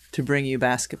family to bring you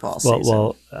basketball season.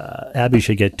 Well, Abby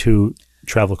should get 2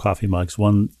 travel coffee mugs.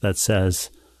 One that says,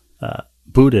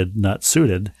 booted, not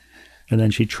suited. And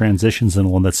then she transitions in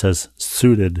one that says,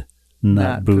 suited,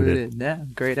 not booted. Yeah,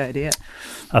 great idea.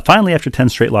 Finally, after 10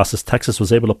 straight losses, Texas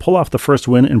was able to pull off the first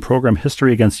win in program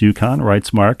history against UConn,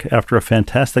 writes Mark. After a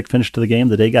fantastic finish to the game,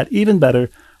 the day got even better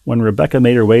when Rebecca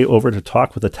made her way over to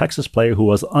talk with a Texas player who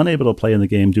was unable to play in the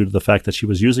game due to the fact that she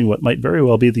was using what might very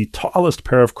well be the tallest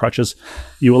pair of crutches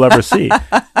you will ever see.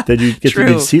 Did you get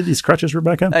to see these crutches,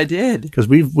 Rebecca? I did. Because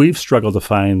we've struggled to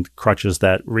find crutches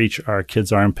that reach our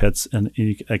kids' armpits, and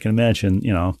I can imagine,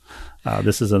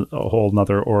 this is a whole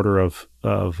nother order of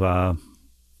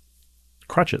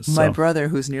crutches. My brother,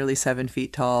 who's nearly 7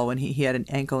 feet tall, when he had an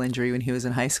ankle injury when he was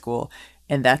in high school,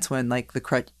 and that's when like the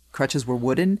crutches were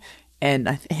wooden. And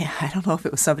I don't know if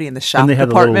it was somebody in the shop department.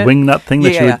 And they had a little wing nut thing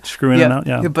that you would screw in and out.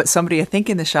 Yeah. But somebody, I think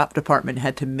in the shop department,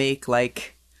 had to make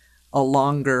like a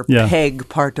longer peg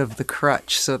part of the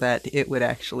crutch so that it would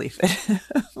actually fit.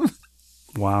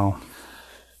 Wow.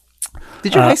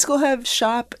 Did your high school have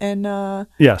shop and?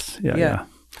 Yes. Yeah.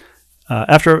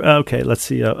 Let's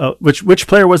see. Which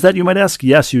player was that, you might ask?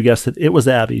 Yes, you guessed it. It was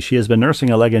Abby. She has been nursing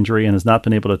a leg injury and has not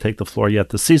been able to take the floor yet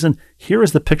this season. Here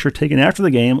is the picture taken after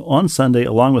the game on Sunday,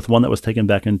 along with one that was taken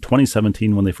back in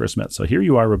 2017 when they first met. So here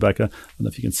you are, Rebecca. I don't know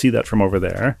if you can see that from over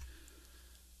there.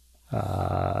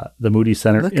 The Moody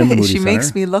Center. Look at it. She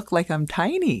makes me look like I'm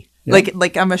tiny. Yeah.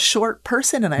 Like I'm a short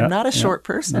person, and I'm not a short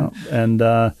person.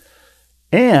 No.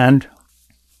 And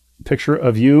picture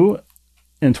of you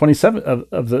in 27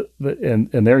 of the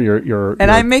and there you're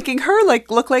I'm making her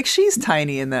look like she's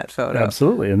tiny in that photo.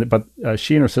 Absolutely. But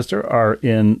she and her sister are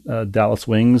in Dallas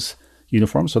Wings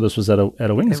uniform. So this was at a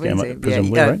Wings game,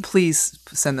 presumably, right? Please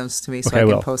send those to me so I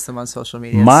can post them on social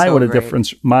media. What a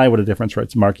difference,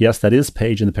 writes Mark. Yes, that is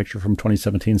Paige in the picture from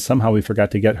 2017. Somehow we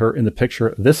forgot to get her in the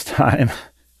picture this time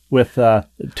with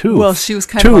 2. Well, she was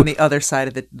kind of on the other side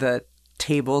of the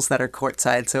tables that are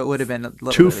courtside, so it would have been a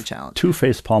little bit of a challenge. 2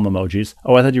 facepalm emojis.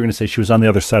 Oh, I thought you were going to say she was on the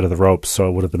other side of the ropes, so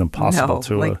it would have been impossible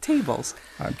to... tables.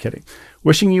 I'm kidding.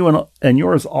 Wishing you and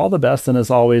yours all the best, and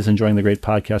as always, enjoying the great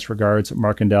podcast. Regards,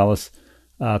 Mark in Dallas.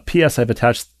 P.S. I've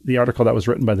attached the article that was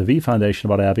written by the V Foundation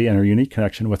about Abby and her unique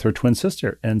connection with her twin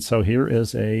sister. And so here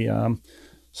is a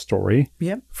story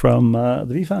from the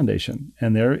V Foundation.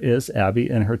 And there is Abby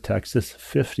in her Texas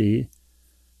 50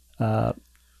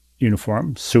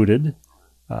 uniform, suited,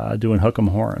 doing hook 'em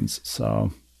horns.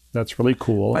 So that's really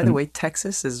cool. By the way,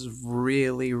 Texas is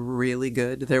really, really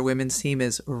good. Their women's team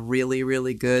is really,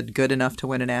 really good. Good enough to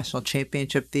win a national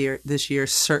championship this year.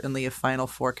 Certainly a Final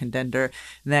Four contender.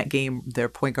 In that game, their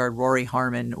point guard, Rory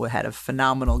Harmon, had a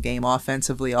phenomenal game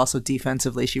offensively. Also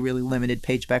defensively, she really limited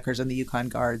Paige Beckers and the UConn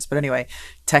guards. But anyway,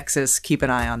 Texas, keep an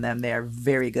eye on them. They are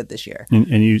very good this year.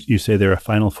 And you say they're a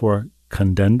Final Four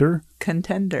contender?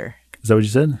 Contender. Is that what you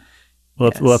said?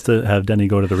 We'll have to have Denny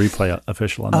go to the replay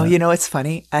official on that. Oh, it's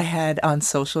funny. I had on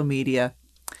social media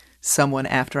someone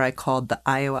after I called the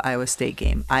Iowa State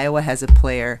game. Iowa has a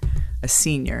player, a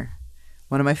senior,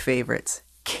 one of my favorites,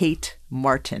 Kate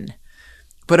Martin.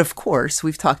 But of course,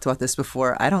 we've talked about this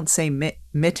before. I don't say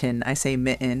mitten, I say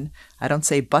mitten. I don't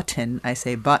say button, I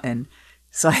say button.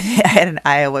 So I had an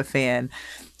Iowa fan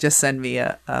just send me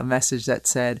a message that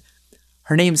said,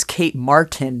 her name's Kate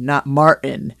Martin, not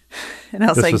Martin. And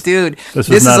I was dude, this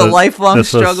is a lifelong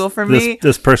struggle for me.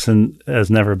 This person has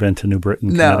never been to New Britain,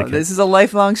 Connecticut. No, this is a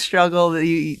lifelong struggle. That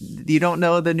you don't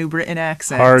know the New Britain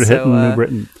accent. Hard-hitting New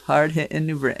Britain. Hard-hitting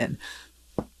New Britain.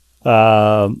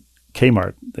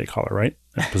 Kmart, they call it, right?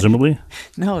 Presumably?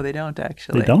 No, they don't,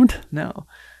 actually. They don't? No.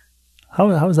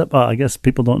 How is that? I guess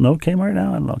people don't know Kmart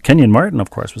now. I don't know. Kenyon Martin, of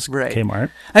course, was right. Kmart.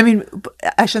 I mean,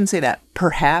 I shouldn't say that.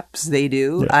 Perhaps they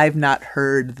do. Yeah. I've not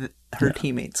heard her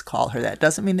teammates call her that.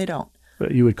 Doesn't mean they don't.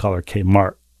 But you would call her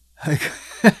Kmart.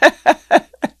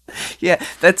 Yeah,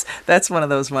 that's one of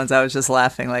those ones I was just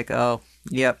laughing like, oh,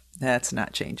 yep, that's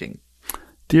not changing.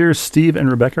 Dear Steve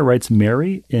and Rebecca, writes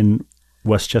Mary in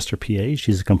Westchester, PA.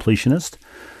 She's a completionist.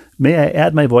 May I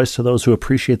add my voice to those who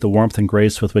appreciate the warmth and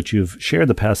grace with which you've shared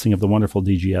the passing of the wonderful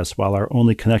DGS. While our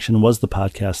only connection was the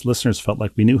podcast, listeners felt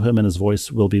like we knew him and his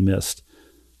voice will be missed.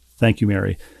 Thank you,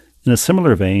 Mary. In a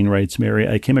similar vein, writes Mary,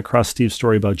 I came across Steve's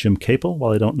story about Jim Capel.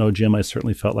 While I don't know Jim, I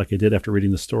certainly felt like I did after reading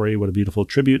the story. What a beautiful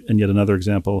tribute, and yet another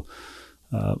example.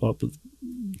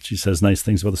 She says nice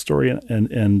things about the story,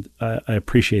 and I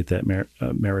appreciate that,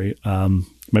 Mary.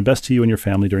 My best to you and your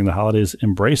family during the holidays.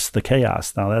 Embrace the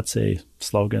chaos. Now, that's a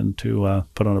slogan to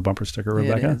put on a bumper sticker,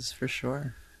 Rebecca. It is, for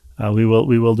sure. We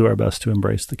will do our best to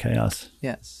embrace the chaos.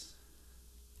 Yes.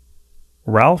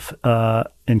 Ralph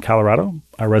in Colorado,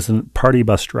 our resident party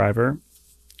bus driver,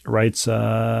 writes,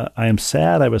 I am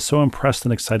sad. I was so impressed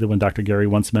and excited when Dr. Garry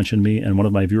once mentioned me in one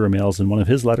of my viewer mails. In one of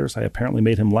his letters, I apparently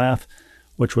made him laugh,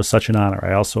 which was such an honor.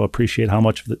 I also appreciate how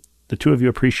much the two of you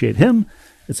appreciate him.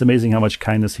 It's amazing how much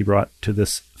kindness he brought to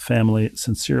this family.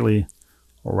 Sincerely,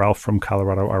 Ralph from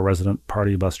Colorado, our resident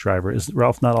party bus driver. Is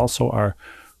Ralph not also our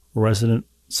resident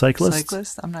cyclist?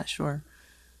 Cyclist? I'm not sure.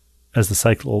 Has the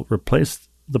cycle replaced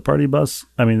the party bus?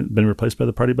 Been replaced by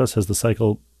the party bus? Has the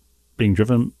cycle being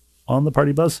driven on the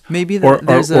party bus? Maybe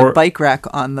there's a bike rack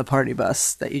on the party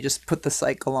bus that you just put the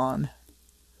cycle on.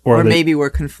 Or maybe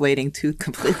we're conflating two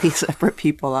completely separate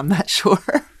people. I'm not sure.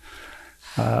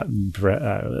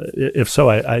 If so,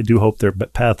 I do hope their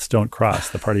paths don't cross,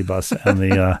 the party bus and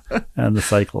the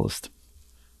cyclist.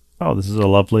 Oh, this is a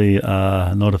lovely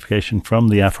notification from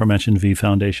the aforementioned V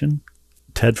Foundation.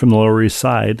 Ted from the Lower East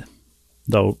Side,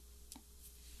 though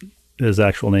his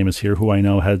actual name is here, who I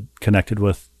know had connected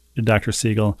with Dr.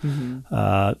 Siegel,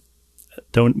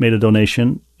 made a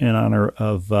donation in honor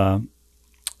of the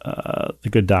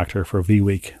good doctor for V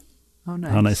Week. Oh,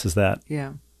 nice. How nice is that?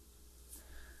 Yeah.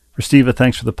 For Steve,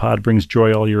 thanks for the pod. Brings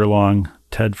joy all year long.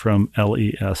 Ted from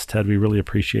LES. Ted, we really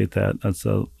appreciate that. That's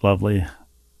a lovely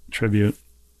tribute.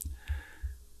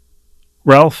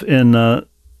 Ralph in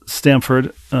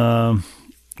Stamford,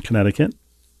 Connecticut,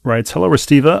 writes, hello,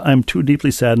 Restiva. I'm too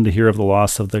deeply saddened to hear of the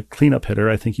loss of the cleanup hitter.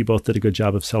 I think you both did a good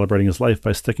job of celebrating his life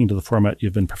by sticking to the format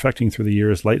you've been perfecting through the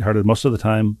years, lighthearted most of the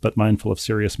time, but mindful of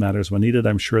serious matters when needed.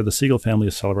 I'm sure the Siegel family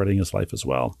is celebrating his life as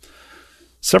well.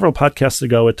 Several podcasts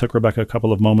ago, it took Rebecca a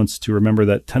couple of moments to remember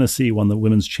that Tennessee won the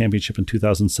women's championship in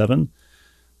 2007.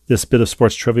 This bit of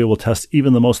sports trivia will test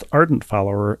even the most ardent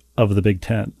follower of the Big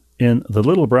Ten. In the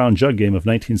Little Brown Jug game of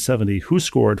 1970, who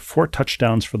scored 4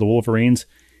 touchdowns for the Wolverines?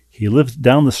 He lived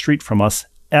down the street from us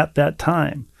at that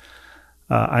time.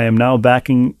 I am now back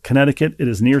in Connecticut. It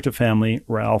is near to family.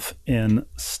 Ralph in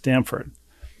Stamford.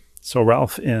 So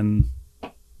Ralph in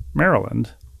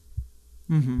Maryland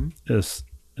is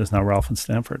now Ralph in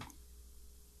Stamford.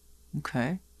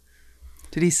 Okay.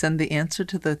 Did he send the answer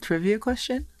to the trivia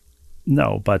question?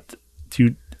 No, but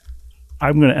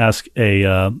I'm going to ask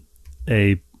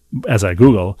as I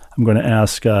Google, I'm going to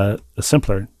ask a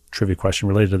simpler trivia question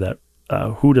related to that.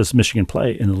 Who does Michigan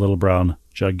play in the Little Brown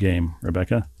Jug game,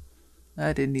 Rebecca?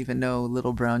 I didn't even know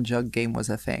Little Brown Jug game was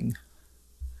a thing.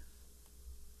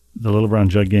 The Little Brown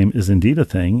Jug game is indeed a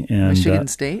thing. And Michigan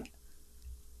State?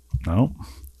 No.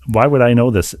 Why would I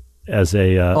know this as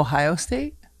a... Ohio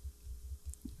State?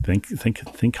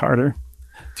 Think harder.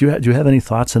 Do you have any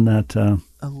thoughts on that?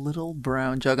 A Little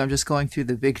Brown Jug. I'm just going through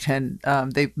the Big Ten.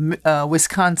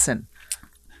 Wisconsin.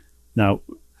 Now,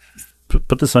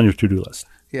 put this on your to-do list.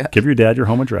 Yeah. Give your dad your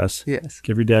home address. Yes.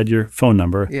 Give your dad your phone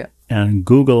number. Yeah. And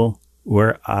Google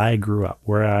where I grew up,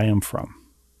 where I am from.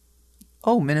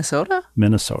 Oh, Minnesota?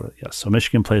 Minnesota, yes. So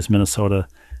Michigan plays Minnesota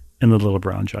in the Little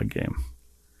Brown Jug game.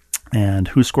 And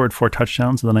who scored 4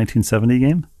 touchdowns in the 1970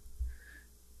 game?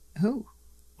 Who?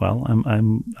 Well,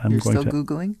 I'm You're going still to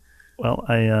Googling? Well,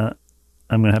 I'm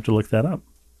going to have to look that up.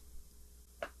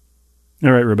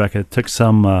 All right, Rebecca, it took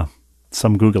some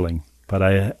Googling, but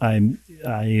I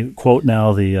quote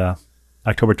now the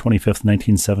October 25th,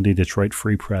 1970 Detroit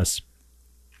Free Press.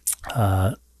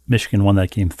 Michigan won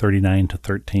that game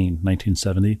 39-13,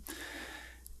 1970.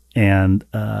 And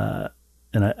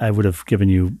I would have given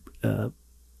you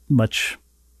much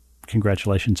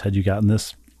congratulations had you gotten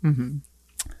this. Mm-hmm.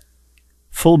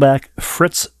 Fullback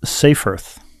Fritz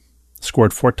Seyferth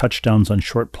scored 4 touchdowns on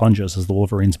short plunges as the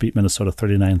Wolverines beat Minnesota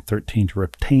 39-13 to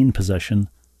retain possession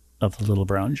of the Little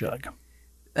Brown Jug.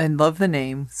 I love the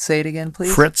name. Say it again,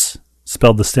 please. Fritz,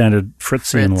 spelled the standard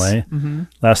Fritzian way. Mm-hmm.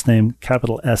 Last name,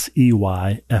 capital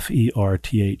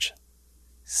Seyferth.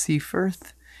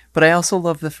 Seaforth. But I also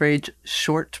love the phrase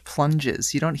short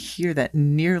plunges. You don't hear that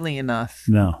nearly enough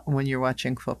when you're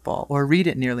watching football, or read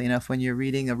it nearly enough when you're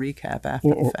reading a recap after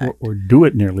the fact. Or do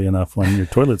it nearly enough when your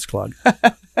toilet's clogged.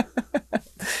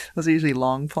 Those are usually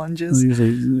long plunges.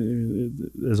 Usually,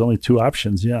 there's only 2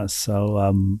 options, yes.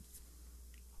 So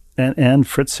And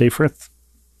Fritz Seifert,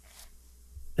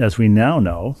 as we now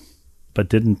know, but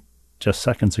didn't just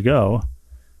seconds ago,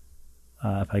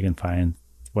 if I can find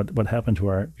what happened to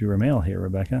our viewer mail here,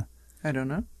 Rebecca. I don't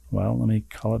know. Well, let me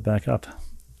call it back up.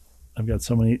 I've got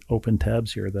so many open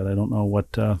tabs here that I don't know what.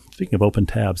 Speaking of open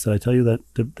tabs, did I tell you that?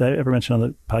 Did I ever mention on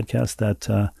the podcast that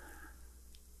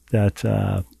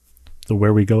the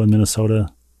Where We Go in Minnesota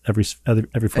every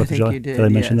 4th of July? You did I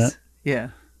mention that? Yeah.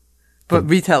 But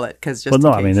retell it, because just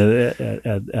well, no, in case. I mean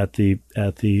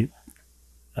at the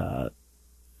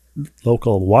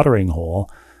local watering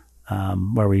hole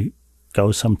where we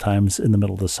go sometimes in the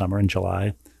middle of the summer in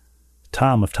July.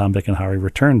 Tom of Tom, Dick, and Harry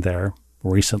returned there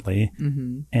recently,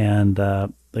 and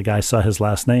the guy saw his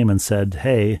last name and said,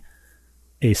 "Hey,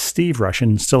 a Steve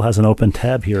Russian still has an open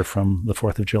tab here from the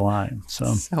 4th of July."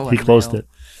 So he closed it.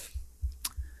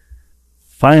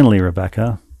 Finally,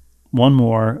 Rebecca, one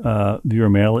more viewer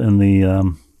mail in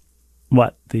the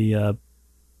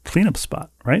cleanup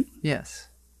spot, right? Yes.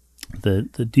 The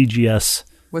DGS.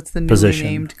 What's the newly position.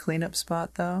 named cleanup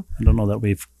spot, though? I don't know that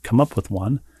we've come up with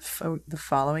one. The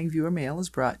following viewer mail is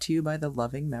brought to you by the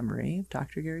loving memory of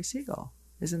Dr. Garry Siegel.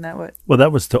 Isn't that what? Well,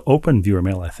 that was to open viewer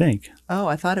mail, I think. Oh,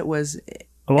 I thought it was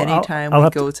Well, anytime I'll we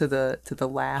have go to the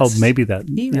last. Oh, maybe that.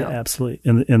 email. Yeah, absolutely.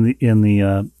 In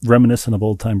the reminiscent of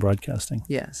old time broadcasting.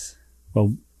 Yes.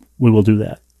 Well, we will do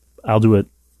that. I'll do it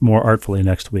more artfully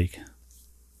next week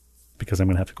because I'm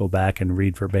going to have to go back and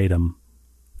read verbatim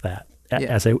that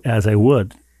as I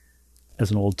would as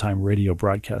an old time radio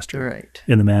broadcaster, Right.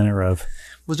 in the manner of.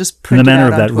 We'll just print manner it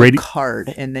of out that onto a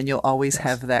card, and then you'll always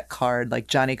have that card, like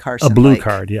Johnny Carson. A blue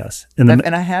card, yes. And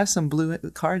I have some blue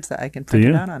cards that I can print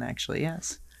it out on, actually,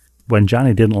 yes. When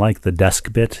Johnny didn't like the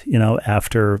desk bit,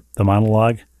 after the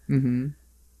monologue, and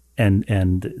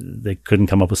they couldn't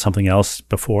come up with something else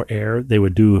before air, they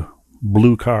would do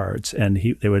blue cards, and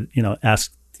they would,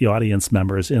 ask the audience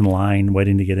members in line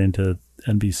waiting to get into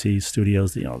NBC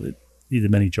studios, he did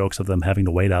many jokes of them having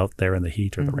to wait out there in the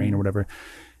heat or the rain or whatever.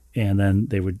 And then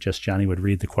Johnny would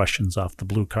read the questions off the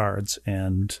blue cards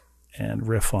and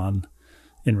riff on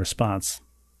in response.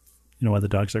 You know why the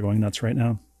dogs are going nuts right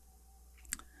now?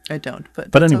 I don't,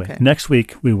 but anyway, okay. Next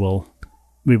week we will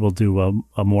do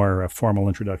a more formal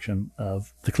introduction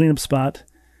of the cleanup spot.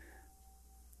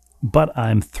 But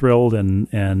I'm thrilled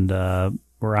and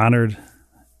we're honored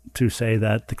to say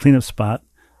that the cleanup spot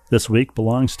this week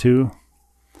belongs to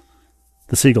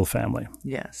the Siegel family.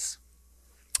 Yes.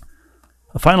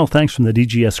 A final thanks from the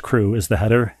DGS crew is the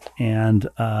header, and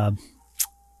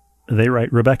they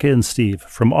write, Rebecca and Steve,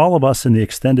 from all of us in the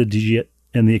extended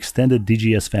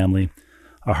DGS family,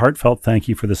 a heartfelt thank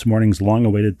you for this morning's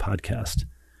long-awaited podcast.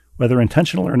 Whether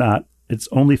intentional or not, it's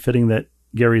only fitting that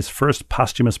Gary's first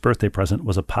posthumous birthday present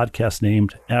was a podcast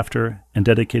named after and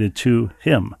dedicated to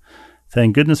him.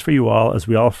 Thank goodness for you all, as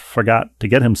we all forgot to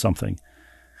get him something.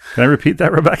 Can I repeat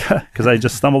that, Rebecca? Because I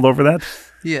just stumbled over that.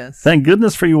 Yes. Thank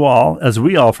goodness for you all, as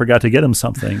we all forgot to get him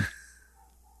something.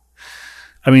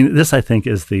 I mean, this I think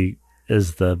is the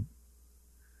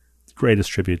greatest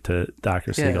tribute to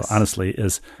Dr. Siegel. Honestly,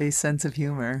 is a sense of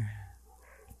humor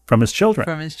from his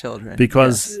children.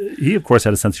 Because he, of course,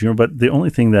 had a sense of humor. But the only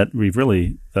thing that we've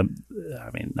really,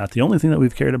 not the only thing that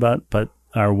we've cared about, but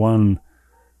our one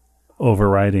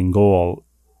overriding goal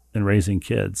in raising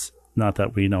kids, not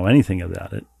that we know anything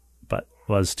about it, but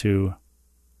was to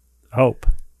hope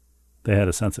they had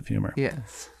a sense of humor.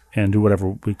 Yes. And do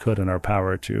whatever we could in our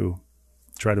power to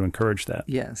try to encourage that.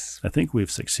 Yes. I think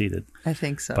we've succeeded. I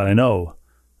think so. But I know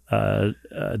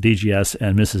DGS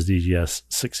and Mrs. DGS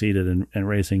succeeded in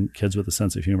raising kids with a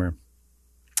sense of humor.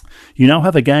 You now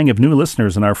have a gang of new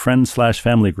listeners in our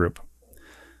friend/family group.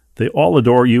 They all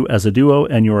adore you as a duo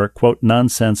and your, quote,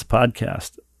 nonsense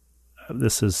podcast.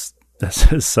 This is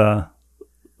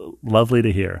lovely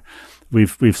to hear.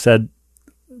 We've said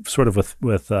sort of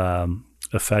with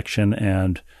affection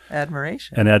and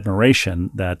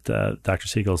admiration that Dr.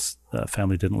 Siegel's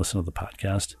family didn't listen to the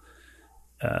podcast.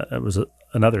 It was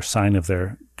another sign of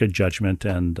their good judgment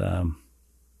and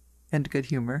good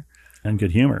humor.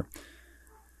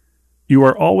 You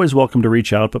are always welcome to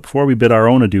reach out, but before we bid our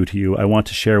own adieu to you, I want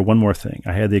to share one more thing.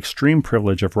 I had the extreme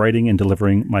privilege of writing and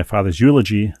delivering my father's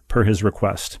eulogy per his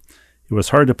request. It was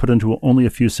hard to put into only a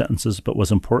few sentences, but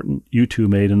was important. You two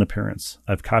made an appearance.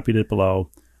 I've copied it below.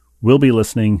 We'll be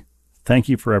listening. Thank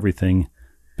you for everything.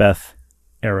 Beth,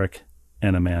 Eric,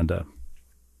 and Amanda.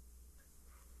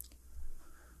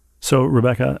 So,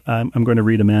 Rebecca, I'm going to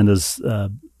read Amanda's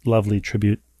lovely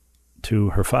tribute to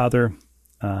her father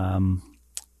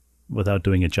without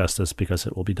doing it justice because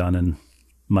it will be done in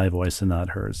my voice and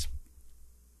not hers.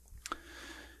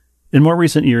 In more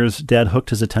recent years, Dad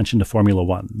hooked his attention to Formula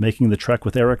One, making the trek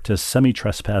with Eric to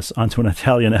semi-trespass onto an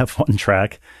Italian F1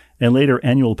 track, and later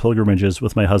annual pilgrimages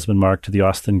with my husband Mark to the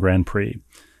Austin Grand Prix.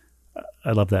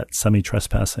 I love that,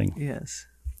 semi-trespassing. Yes.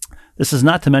 This is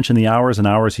not to mention the hours and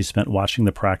hours he spent watching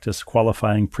the practice,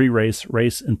 qualifying, pre-race,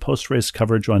 race, and post-race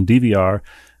coverage on DVR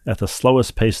at the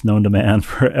slowest pace known to man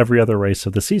for every other race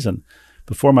of the season,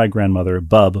 before my grandmother,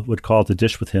 Bub, would call to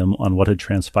dish with him on what had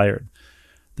transpired.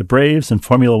 The Braves and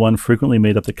Formula One frequently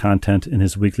made up the content in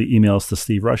his weekly emails to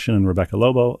Steve Rushin and Rebecca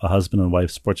Lobo, a husband and wife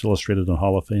Sports Illustrated and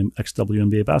Hall of Fame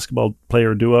ex-WNBA basketball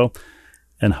player duo,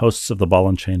 and hosts of the Ball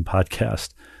and Chain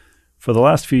podcast. For the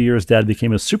last few years, Dad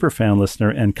became a super fan listener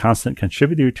and constant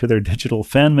contributor to their digital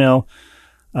fan mail,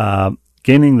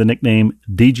 gaining the nickname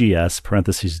DGS,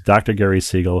 parentheses, Dr. Garry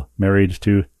Siegel, married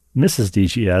to Mrs.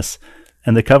 DGS,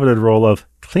 and the coveted role of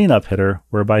cleanup hitter,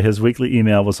 whereby his weekly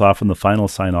email was often the final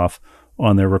sign-off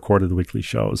on their recorded weekly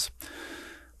shows.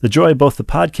 The joy both the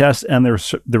podcast and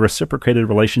the reciprocated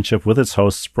relationship with its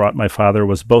hosts brought my father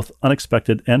was both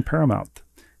unexpected and paramount.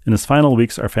 In his final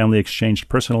weeks, our family exchanged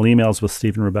personal emails with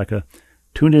Steve and Rebecca,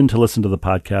 tuned in to listen to the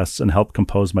podcasts, and helped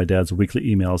compose my dad's weekly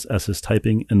emails as his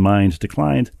typing and mind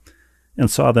declined,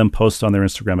 and saw them post on their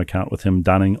Instagram account with him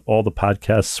donning all the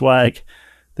podcast swag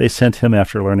they sent him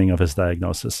after learning of his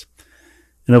diagnosis.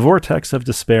 In a vortex of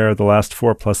despair the last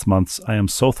 4+ months, I am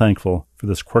so thankful for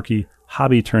this quirky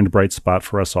hobby turned bright spot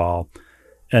for us all,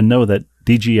 and know that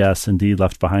DGS indeed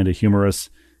left behind a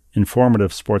humorous,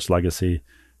 informative sports legacy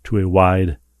to a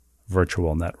wide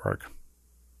virtual network.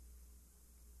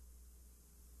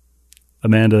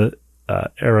 Amanda,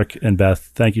 Eric, and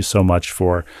Beth, thank you so much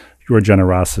for your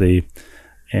generosity,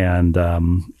 and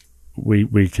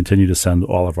we continue to send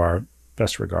all of our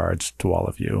best regards to all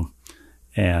of you.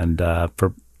 And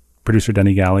for producer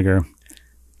Denny Gallagher,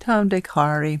 Tom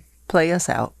DeCari, play us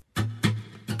out.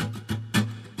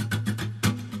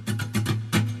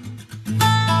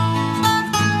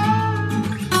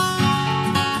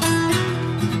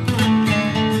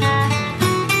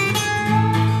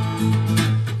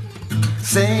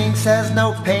 Saying says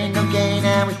no pain, no gain,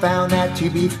 and we found that to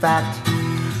be fact.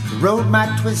 The road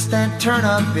might twist and turn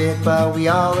a bit, but we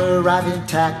all arrive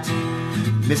intact.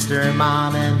 Mr.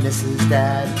 Mom and Mrs.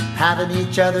 Dad having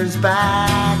each other's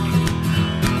back.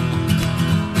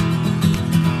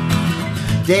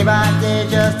 Day by day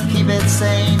just to keep it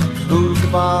sane. Who's the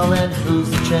ball and who's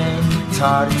the chain? It's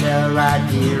hard to tell right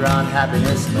here on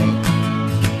Happiness Lane.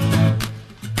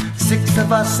 6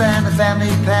 of us and the family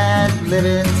pet live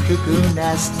in the cuckoo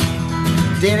nest.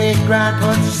 Daily grind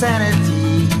puts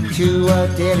sanity to a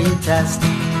daily test.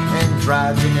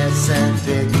 Androgynous,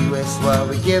 ambiguous, what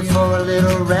we give for a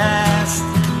little rest.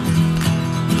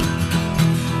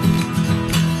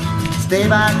 It's day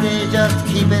by day just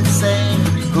to keep it sane.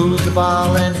 Who's the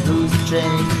ball and who's the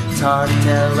chain? It's hard to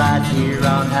tell right here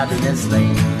on Happiness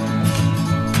Lane.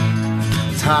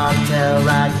 It's hard to tell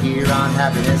right here on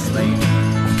Happiness Lane.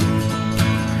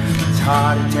 It's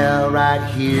hard to tell right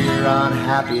here on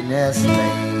Happiness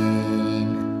Lane.